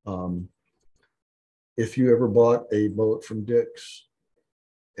 If you ever bought a boat from Dick's,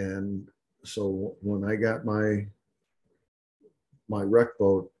 and so when I got my wreck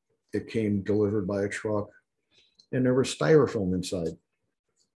boat, it came delivered by a truck and there was styrofoam inside.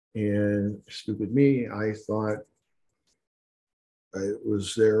 And stupid me, I thought it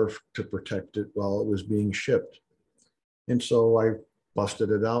was there to protect it while it was being shipped. And so I busted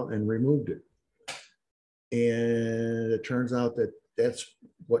it out and removed it. And it turns out that that's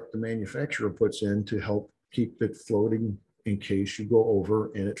what the manufacturer puts in to help keep it floating in case you go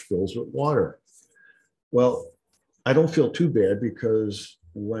over and it fills with water. Well, I don't feel too bad, because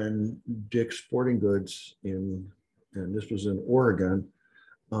when Dick's Sporting Goods and this was in Oregon,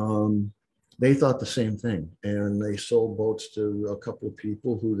 they thought the same thing. And they sold boats to a couple of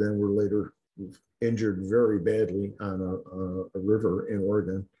people who then were later injured very badly on a river in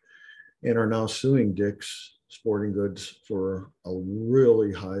Oregon, and are now suing Dick's Sporting Goods for a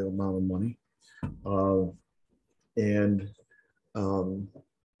really high amount of money.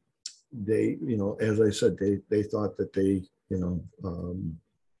 They, you know, as I said, they thought that they, you know,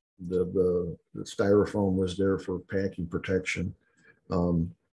 the styrofoam was there for packing protection. To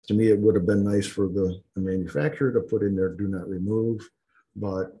me, it would have been nice for the manufacturer to put in there, do not remove,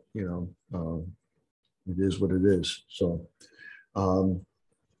 but, you know, it is what it is. So, all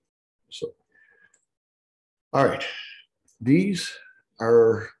right, these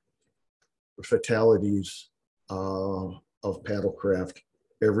are fatalities of paddlecraft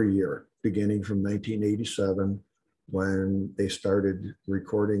every year, beginning from 1987 when they started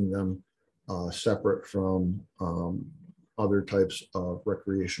recording them separate from other types of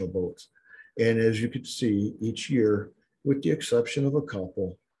recreational boats. And as you can see, each year, with the exception of a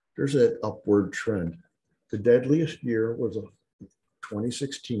couple, there's an upward trend. The deadliest year was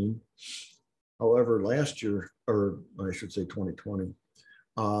 2016. However, last year, or I should say 2020,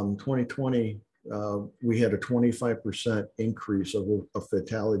 2020, we had a 25% increase of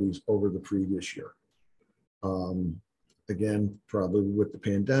fatalities over the previous year. Again, probably with the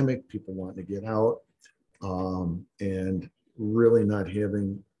pandemic, people wanting to get out and really not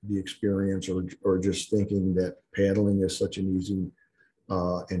having the experience or just thinking that paddling is such an easy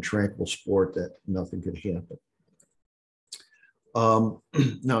and tranquil sport that nothing could happen.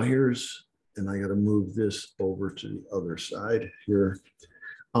 Now here's, and I got to move this over to the other side here.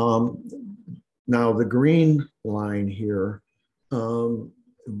 Now the green line here,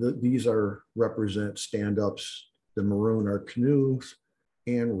 these represent stand-ups. The maroon are canoes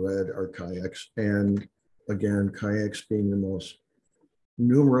and red are kayaks. And again, kayaks being the most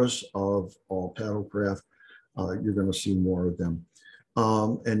numerous of all paddlecraft, you're going to see more of them.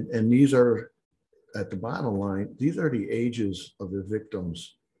 And these are, at the bottom line, these are the ages of the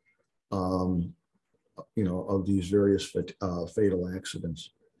victims, of these various fatal accidents.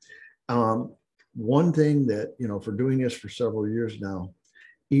 One thing that, for doing this for several years now,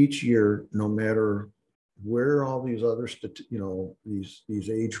 each year, no matter where all these other, these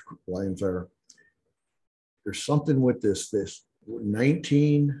age lines are, there's something with this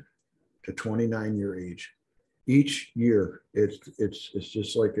 19 to 29 year age. Each year, it's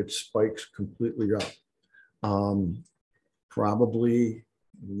just like it spikes completely up. Probably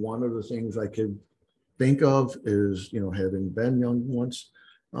one of the things I could think of is, having been young once,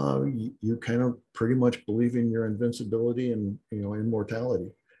 you kind of pretty much believe in your invincibility and, immortality.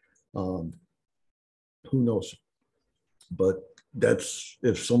 Who knows? But that's,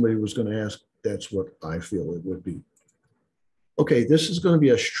 if somebody was going to ask, that's what I feel it would be. Okay, this is going to be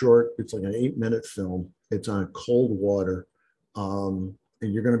a short, it's like an 8-minute film. It's on cold water. And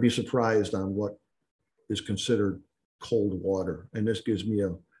you're going to be surprised on what is considered cold water. And this gives me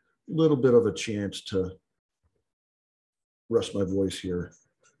a little bit of a chance to rest my voice here.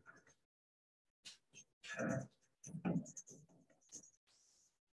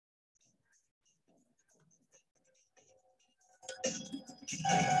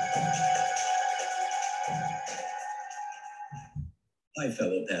 Hi,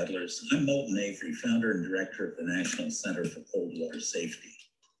 fellow paddlers. I'm Moulton Avery, founder and director of the National Center for Cold Water Safety.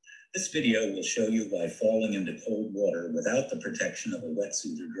 This video will show you why falling into cold water without the protection of a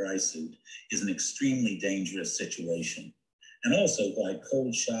wetsuit or dry suit is an extremely dangerous situation, and also why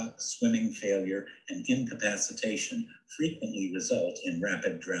cold shock, swimming failure, and incapacitation frequently result in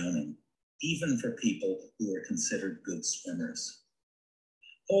rapid drowning, even for people who are considered good swimmers.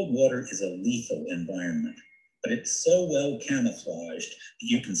 Cold water is a lethal environment, but it's so well camouflaged that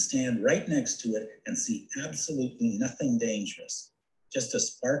you can stand right next to it and see absolutely nothing dangerous, just a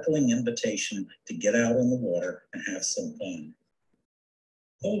sparkling invitation to get out on the water and have some fun.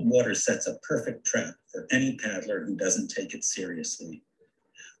 Cold water sets a perfect trap for any paddler who doesn't take it seriously.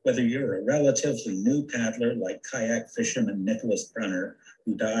 Whether you're a relatively new paddler like kayak fisherman Nicholas Brunner,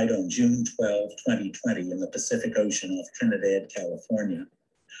 who died on June 12, 2020 in the Pacific Ocean off Trinidad, California,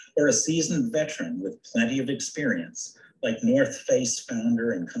 or a seasoned veteran with plenty of experience, like North Face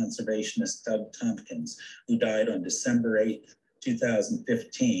founder and conservationist Doug Tompkins, who died on December 8,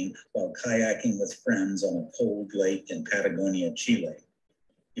 2015, while kayaking with friends on a cold lake in Patagonia, Chile.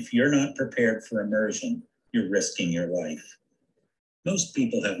 If you're not prepared for immersion, you're risking your life. Most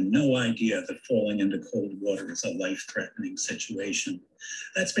people have no idea that falling into cold water is a life-threatening situation.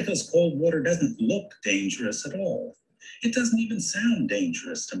 That's because cold water doesn't look dangerous at all. It doesn't even sound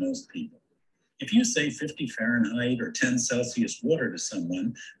dangerous to most people. If you say 50 Fahrenheit or 10 Celsius water to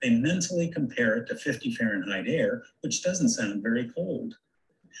someone, they mentally compare it to 50 Fahrenheit air, which doesn't sound very cold.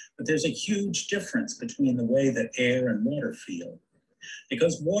 But there's a huge difference between the way that air and water feel.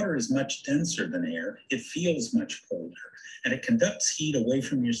 Because water is much denser than air, it feels much colder, and it conducts heat away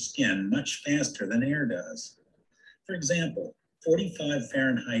from your skin much faster than air does. For example, 45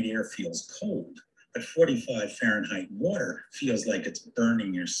 Fahrenheit air feels cold, but 45 Fahrenheit water feels like it's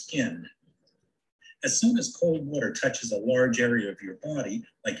burning your skin. As soon as cold water touches a large area of your body,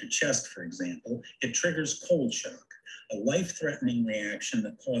 like your chest, for example, it triggers cold shock, a life-threatening reaction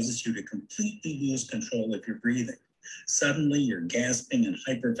that causes you to completely lose control of your breathing. Suddenly, you're gasping and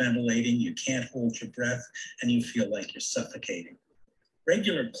hyperventilating, you can't hold your breath, and you feel like you're suffocating.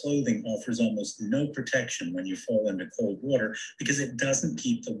 Regular clothing offers almost no protection when you fall into cold water because it doesn't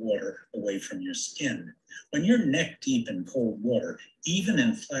keep the water away from your skin. When you're neck deep in cold water, even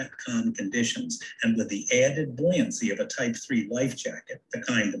in flat, calm conditions, and with the added buoyancy of a Type 3 life jacket, the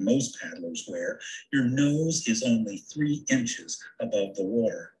kind that most paddlers wear, your nose is only 3 inches above the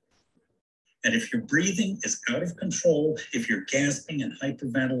water. And if your breathing is out of control, if you're gasping and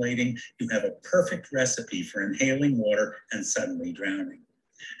hyperventilating, you have a perfect recipe for inhaling water and suddenly drowning.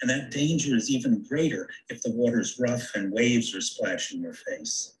 And that danger is even greater if the water's rough and waves are splashing your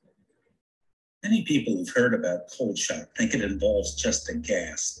face. Many people who've heard about cold shock think it involves just a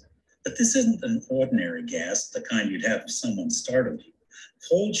gasp. But this isn't an ordinary gasp, the kind you'd have if someone startled you.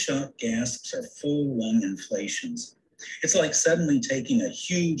 Cold shock gasps are full lung inflations. It's like suddenly taking a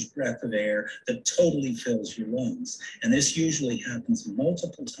huge breath of air that totally fills your lungs. And this usually happens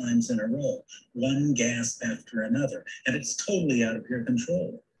multiple times in a row, one gasp after another, and it's totally out of your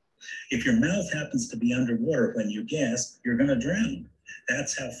control. If your mouth happens to be underwater when you gasp, you're going to drown.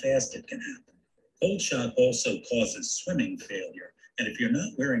 That's how fast it can happen. Cold shock also causes swimming failure, and if you're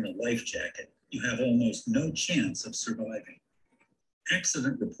not wearing a life jacket, you have almost no chance of surviving.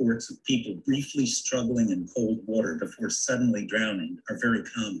 Accident reports of people briefly struggling in cold water before suddenly drowning are very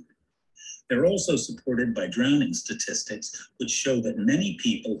common. They're also supported by drowning statistics, which show that many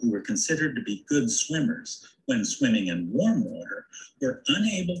people who were considered to be good swimmers when swimming in warm water were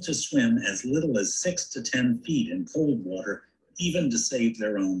unable to swim as little as 6 to 10 feet in cold water, even to save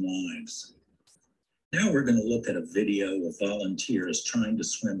their own lives. Now we're going to look at a video of volunteers trying to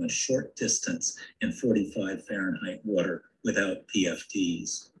swim a short distance in 45 Fahrenheit water without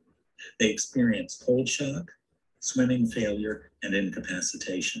PFDs. They experienced cold shock, swimming failure, and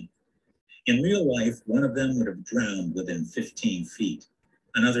incapacitation. In real life, one of them would have drowned within 15 feet.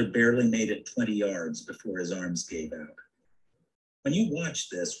 Another barely made it 20 yards before his arms gave out. When you watch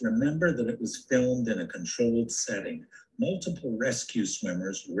this, remember that it was filmed in a controlled setting. Multiple rescue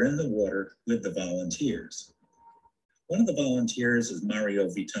swimmers were in the water with the volunteers. One of the volunteers is Mario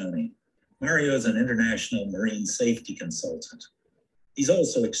Vitoni. Mario is an international marine safety consultant. He's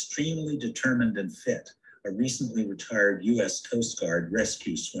also extremely determined and fit, a recently retired US Coast Guard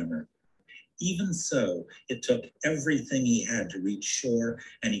rescue swimmer. Even so, it took everything he had to reach shore,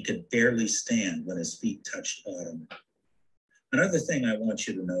 and he could barely stand when his feet touched bottom. Another thing I want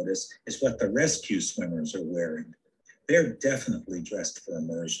you to notice is what the rescue swimmers are wearing. They're definitely dressed for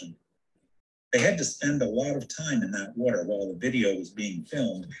immersion. They had to spend a lot of time in that water while the video was being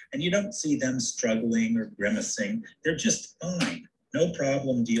filmed, and you don't see them struggling or grimacing. They're just fine. No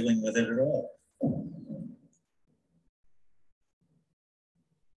problem dealing with it at all.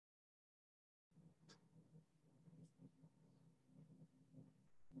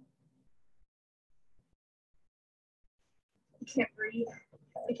 You can't breathe.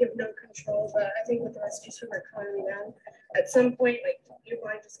 Like you have no control, but I think with the rescue swimmer climbing down, at some point, like your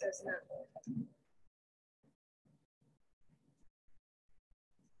mind just goes nuts.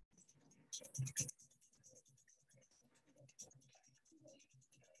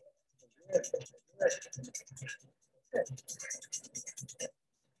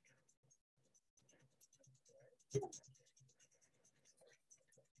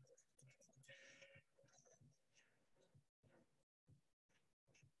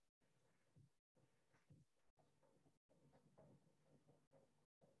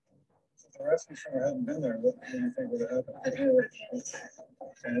 If the rescue swimmer hadn't been there, what do you think would have happened? I probably would have panicked.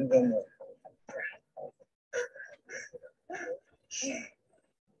 And then what?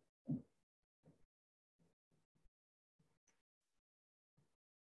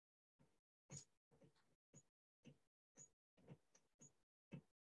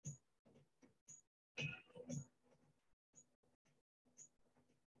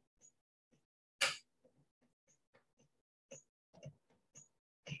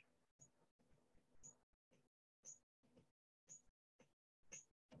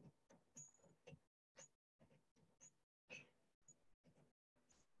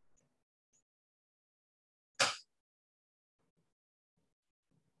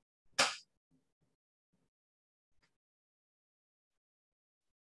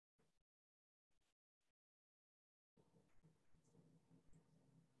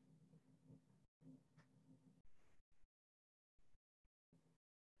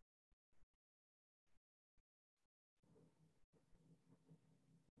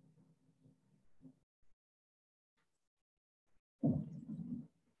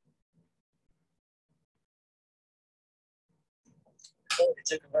 It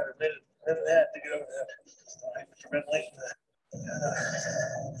took about a minute and a half to get over that. Hyperventilating,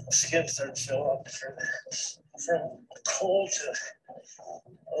 the skin started to show up from cold to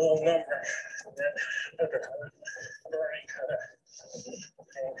little number. And then burning kind of pain.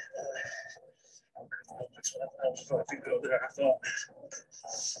 That's what I was going to go there. I thought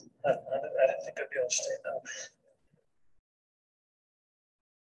I didn't think I'd be able to stand up.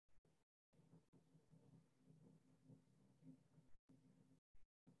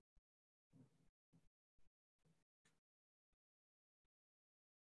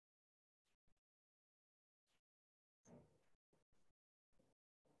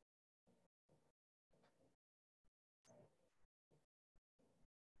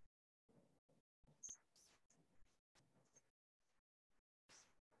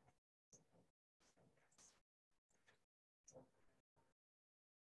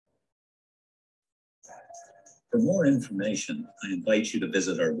 For more information, I invite you to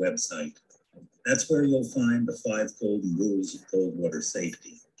visit our website. That's where you'll find the 5 golden rules of cold water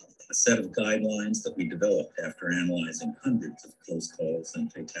safety, a set of guidelines that we developed after analyzing hundreds of close calls and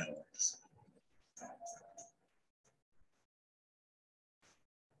fatalities.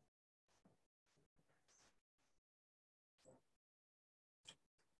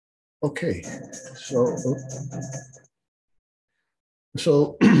 Okay, so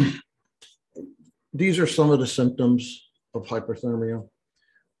these are some of the symptoms of hypothermia.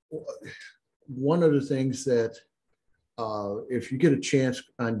 One of the things that, if you get a chance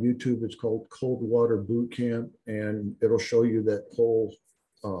on YouTube, it's called Cold Water Boot Camp, and it'll show you that whole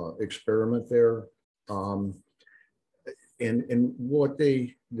experiment there. And what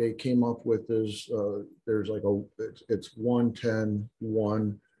they came up with is there's like it's 1, 10,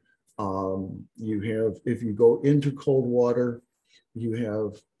 1. You have, if you go into cold water, you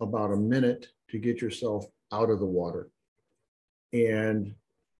have about a minute to get yourself out of the water. And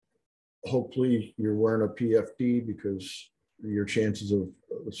hopefully you're wearing a PFD because your chances of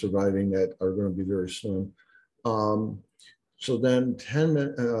surviving that are going to be very slim. So then 10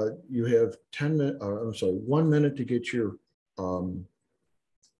 minutes, you have 10 minutes, I'm sorry, 1 minute to get your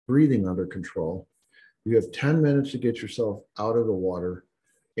breathing under control. You have 10 minutes to get yourself out of the water,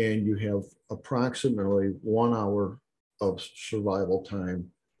 and you have approximately 1 hour of survival time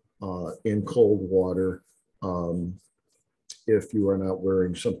in cold water if you are not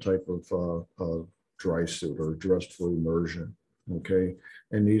wearing some type of dry suit or dressed for immersion. Okay,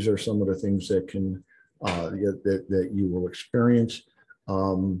 and these are some of the things that can that you will experience.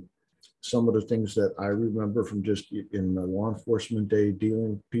 Some of the things that I remember from just in the law enforcement day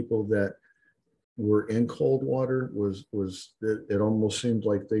dealing with people that were in cold water was that it almost seemed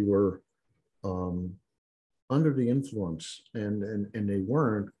like they were under the influence, and they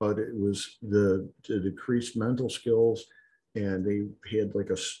weren't, but it was the decreased mental skills, and they had like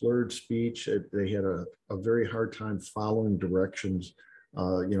a slurred speech. They had a very hard time following directions.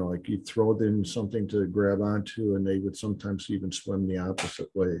 You know, like you throw them something to grab onto, and they would sometimes even swim the opposite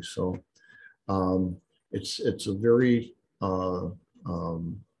way. So it's a very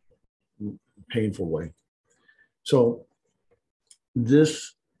painful way. So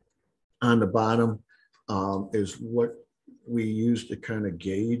this on the bottom is what we use to kind of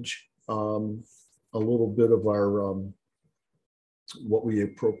gauge a little bit of our what we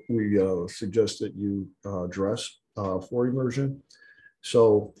suggest that you dress for immersion.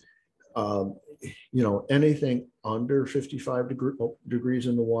 So you know, anything under 55 degrees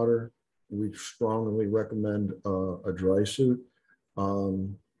in the water, we strongly recommend a dry suit.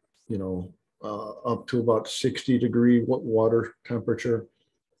 You know, up to about 60-degree water temperature.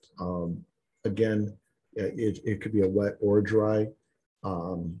 Again, it could be a wet or dry.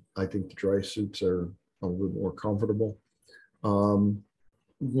 I think the dry suits are a little more comfortable.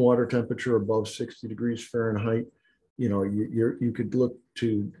 Water temperature above 60 degrees Fahrenheit. You know, you could look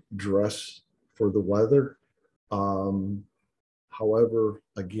to dress for the weather. However,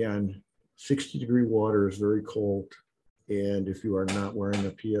 again, 60-degree water is very cold. And if you are not wearing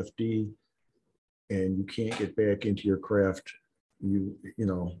a PFD and you can't get back into your craft, you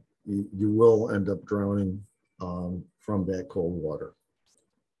will end up drowning from that cold water.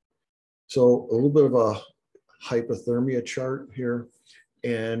 So a little bit of a hypothermia chart here.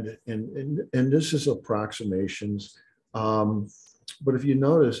 And this is approximations. But if you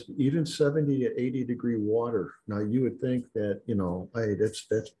notice, even 70 to 80 degree water, now you would think that, you know, hey, that's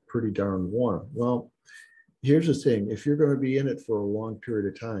pretty darn warm. Well, here's the thing. If you're going to be in it for a long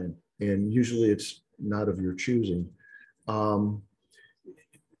period of time, and usually it's not of your choosing,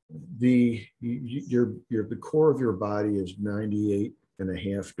 the core of your body is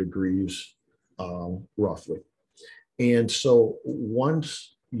 98.5 degrees roughly. And so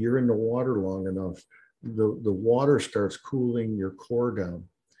once you're in the water long enough, the water starts cooling your core down.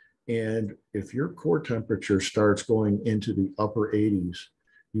 And if your core temperature starts going into the upper 80s,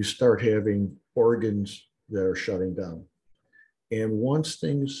 you start having organs that are shutting down. And once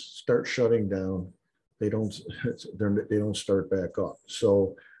things start shutting down, they don't start back up.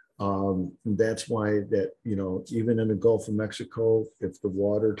 So that's why that, you know, even in the Gulf of Mexico, if the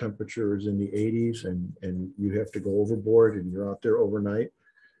water temperature is in the 80s and you have to go overboard and you're out there overnight,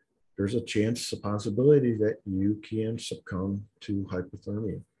 there's a chance, a possibility that you can succumb to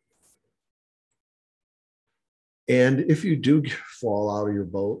hypothermia. And if you do fall out of your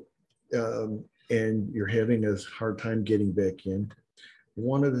boat and you're having a hard time getting back in,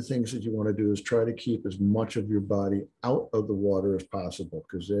 one of the things that you want to do is try to keep as much of your body out of the water as possible.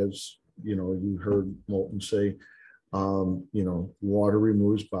 Because as you know, you heard Moulton say, you know, water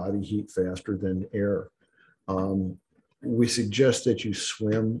removes body heat faster than air. We suggest that you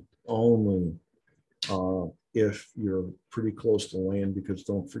swim only if you're pretty close to land, because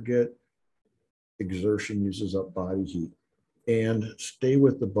don't forget, exertion uses up body heat. And stay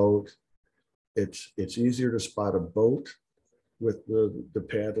with the boat. It's easier to spot a boat with the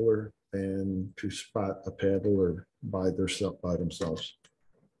paddler than to spot a paddler by themselves.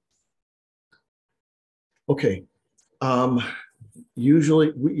 Okay.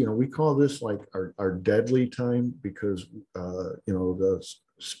 Usually we call this like our deadly time, because you know, the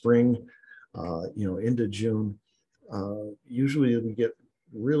spring, you know, into June, usually we get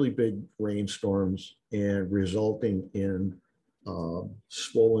really big rainstorms and resulting in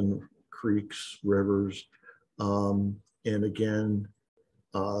swollen creeks, rivers. And again,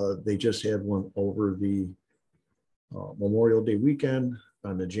 they just had one over the Memorial Day weekend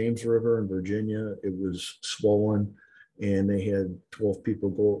on the James River in Virginia. It was swollen, and they had 12 people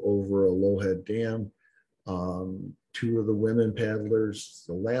go over a Lowhead Dam. 2 of the women paddlers,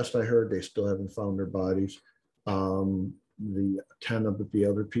 the last I heard, they still haven't found their bodies. The 10 of the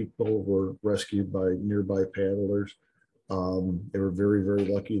other people were rescued by nearby paddlers. They were very, very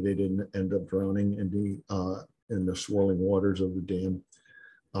lucky they didn't end up drowning in the swirling waters of the dam.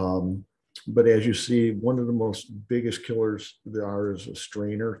 But as you see, one of the most biggest killers there is a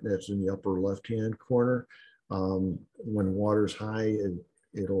strainer that's in the upper left-hand corner. When water's high,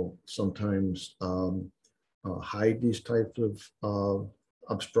 it'll sometimes hide these types of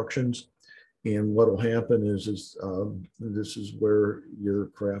obstructions. And what will happen is this is where your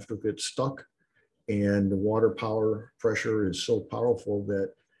craft will get stuck, and the water power pressure is so powerful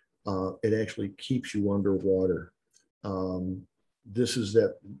that it actually keeps you underwater. This is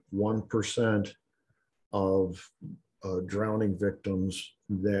that 1% of drowning victims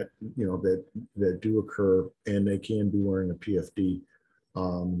that, you know, that do occur, and they can be wearing a PFD,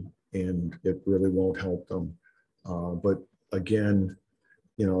 and it really won't help them. But again,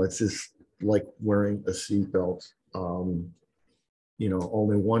 you know, it's just like wearing a seatbelt. You know,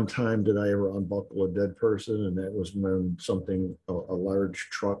 only one time did I ever unbuckle a dead person, and that was when a large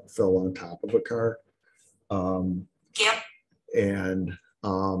truck fell on top of a car. And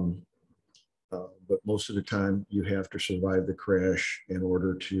but most of the time you have to survive the crash in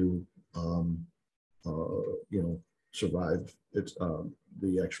order to you know, survive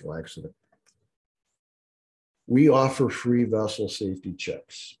the actual accident. We offer free vessel safety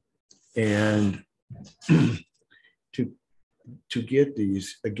checks, and to get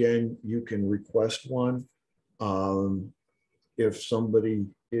these, again, you can request one. If somebody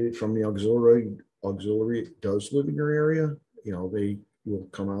from the auxiliary does live in your area, you know, they will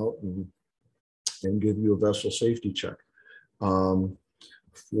come out and give you a vessel safety check.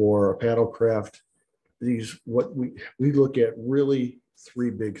 For a paddle craft, what we look at really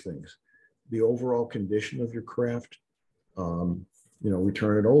 3 big things: the overall condition of your craft. You know, we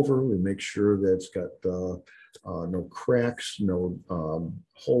turn it over, we make sure that it's got no cracks, no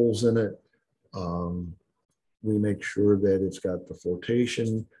holes in it. We make sure that it's got the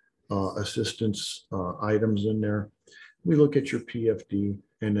flotation assistance items in there. We look at your PFD,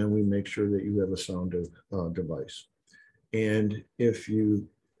 and then we make sure that you have a sound device. And if you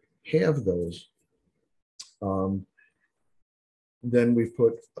have those, then we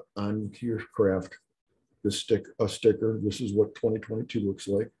put onto your craft a sticker. This is what 2022 looks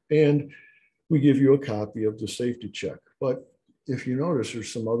like. And we give you a copy of the safety check. But if you notice,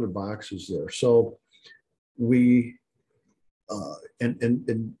 there's some other boxes there. So we,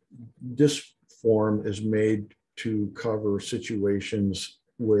 and this form is made to cover situations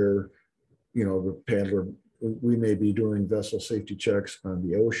where, you know, the paddler, we may be doing vessel safety checks on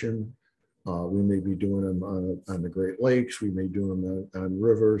the ocean. We may be doing them on the Great Lakes. We may do them on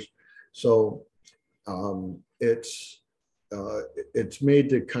rivers. So it's made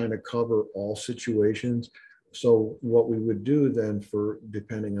to kind of cover all situations, So what we would do then, for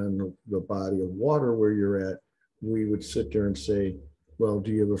depending on the body of water where you're at, we would sit there and say, well,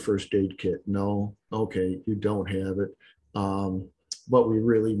 do you have a first aid kit? No. Okay, you don't have it. But we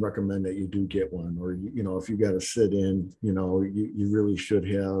really recommend that you do get one. Or, if you got to sit in, you really should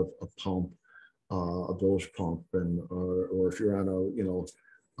have a pump, a Bilge pump, or if you're on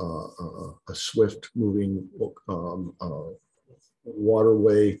a swift moving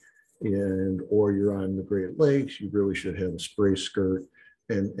waterway, or you're on the Great Lakes, you really should have a spray skirt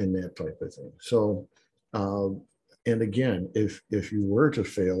and that type of thing. So, and again, if you were to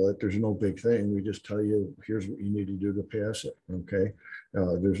fail it, there's no big thing. We just tell you, here's what you need to do to pass it. Okay.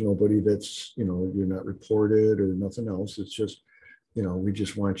 There's nobody that's, you're not reported or nothing else. It's just, we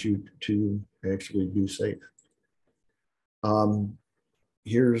just want you to actually be safe.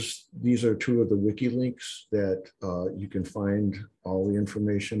 These are two of the wiki links that you can find all the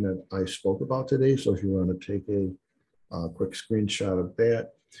information that I spoke about today. So if you want to take a quick screenshot of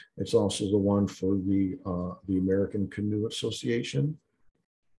that, it's also the one for the American Canoe Association.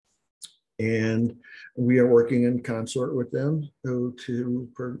 And we are working in consort with them to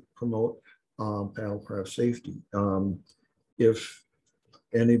promote paddlecraft safety. If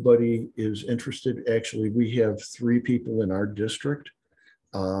anybody is interested, actually, we have 3 people in our district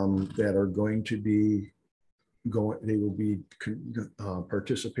that are going to be they will be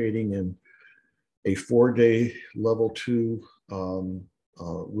participating in a 4-day level 2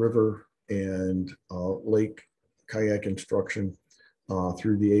 river and lake kayak instruction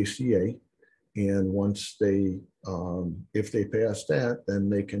through the ACA. And once they, if they pass that, then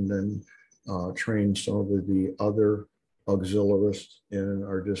they can then train some of the other auxiliaries in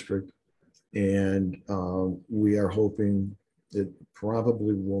our district. And we are hoping it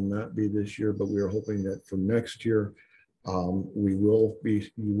probably will not be this year, but we are hoping that for next year, you will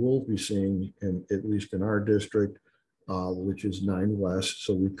be seeing, at least in our district, which is 9 West.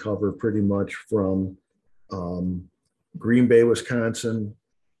 So we cover pretty much from Green Bay, Wisconsin,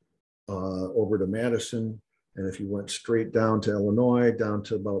 over to Madison. And if you went straight down to Illinois, down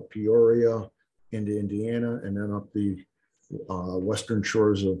to about Peoria, into Indiana, and then up the western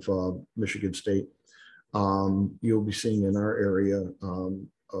shores of Michigan State, you'll be seeing in our area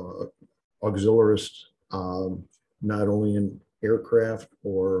auxiliaries, not only in aircraft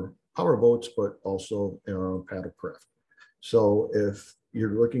or powerboats, but also paddlecraft. So if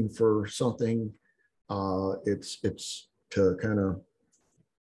you're looking for something, it's to kind of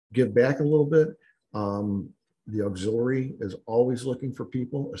give back a little bit. The auxiliary is always looking for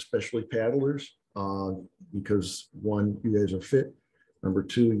people, especially paddlers, because 1, you guys are fit. Number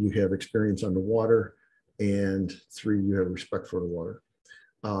 2, you have experience on the water. And 3, you have respect for the water.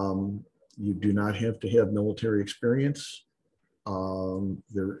 You do not have to have military experience. You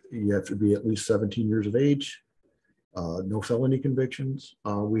have to be at least 17 years of age, no felony convictions.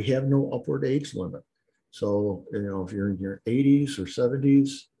 We have no upward age limit. So, if you're in your 80s or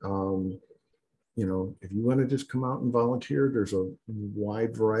 70s, if you want to just come out and volunteer, there's a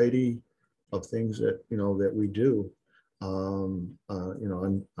wide variety of things that, that we do. I'm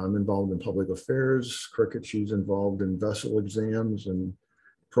involved in public affairs. Cricket, she's involved in vessel exams and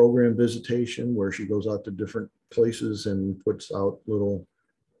program visitation, where she goes out to different places and puts out little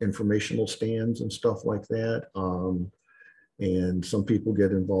informational stands and stuff like that. And some people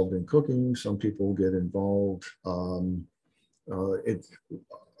get involved in cooking. Some people get involved. It's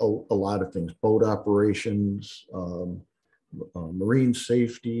a lot of things, boat operations, marine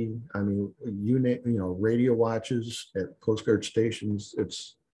safety. I mean, radio watches at Coast Guard stations.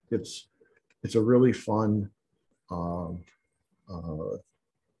 It's a really fun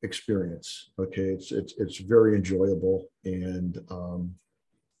experience. Okay, it's very enjoyable, and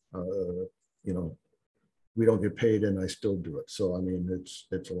we don't get paid, and I still do it. So I mean,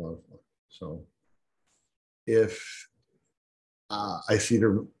 it's a lot of fun. So if I see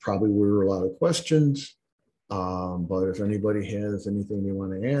there probably were a lot of questions. But if anybody has anything they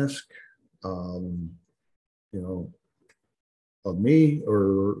want to ask, of me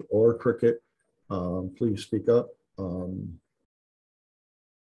or Cricket, please speak up. All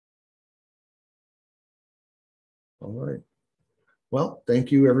right. Well,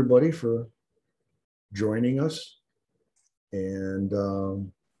 thank you everybody for joining us, and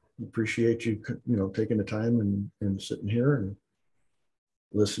appreciate you, taking the time and sitting here and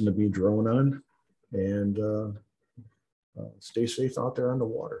listen to me drone on. And stay safe out there on the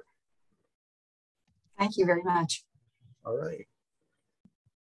water. Thank you very much. All right.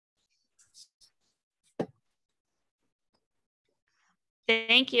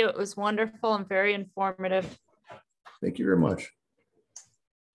 Thank you. It was wonderful and very informative. Thank you very much.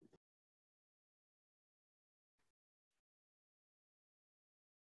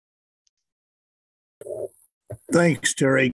 Thanks, Terry.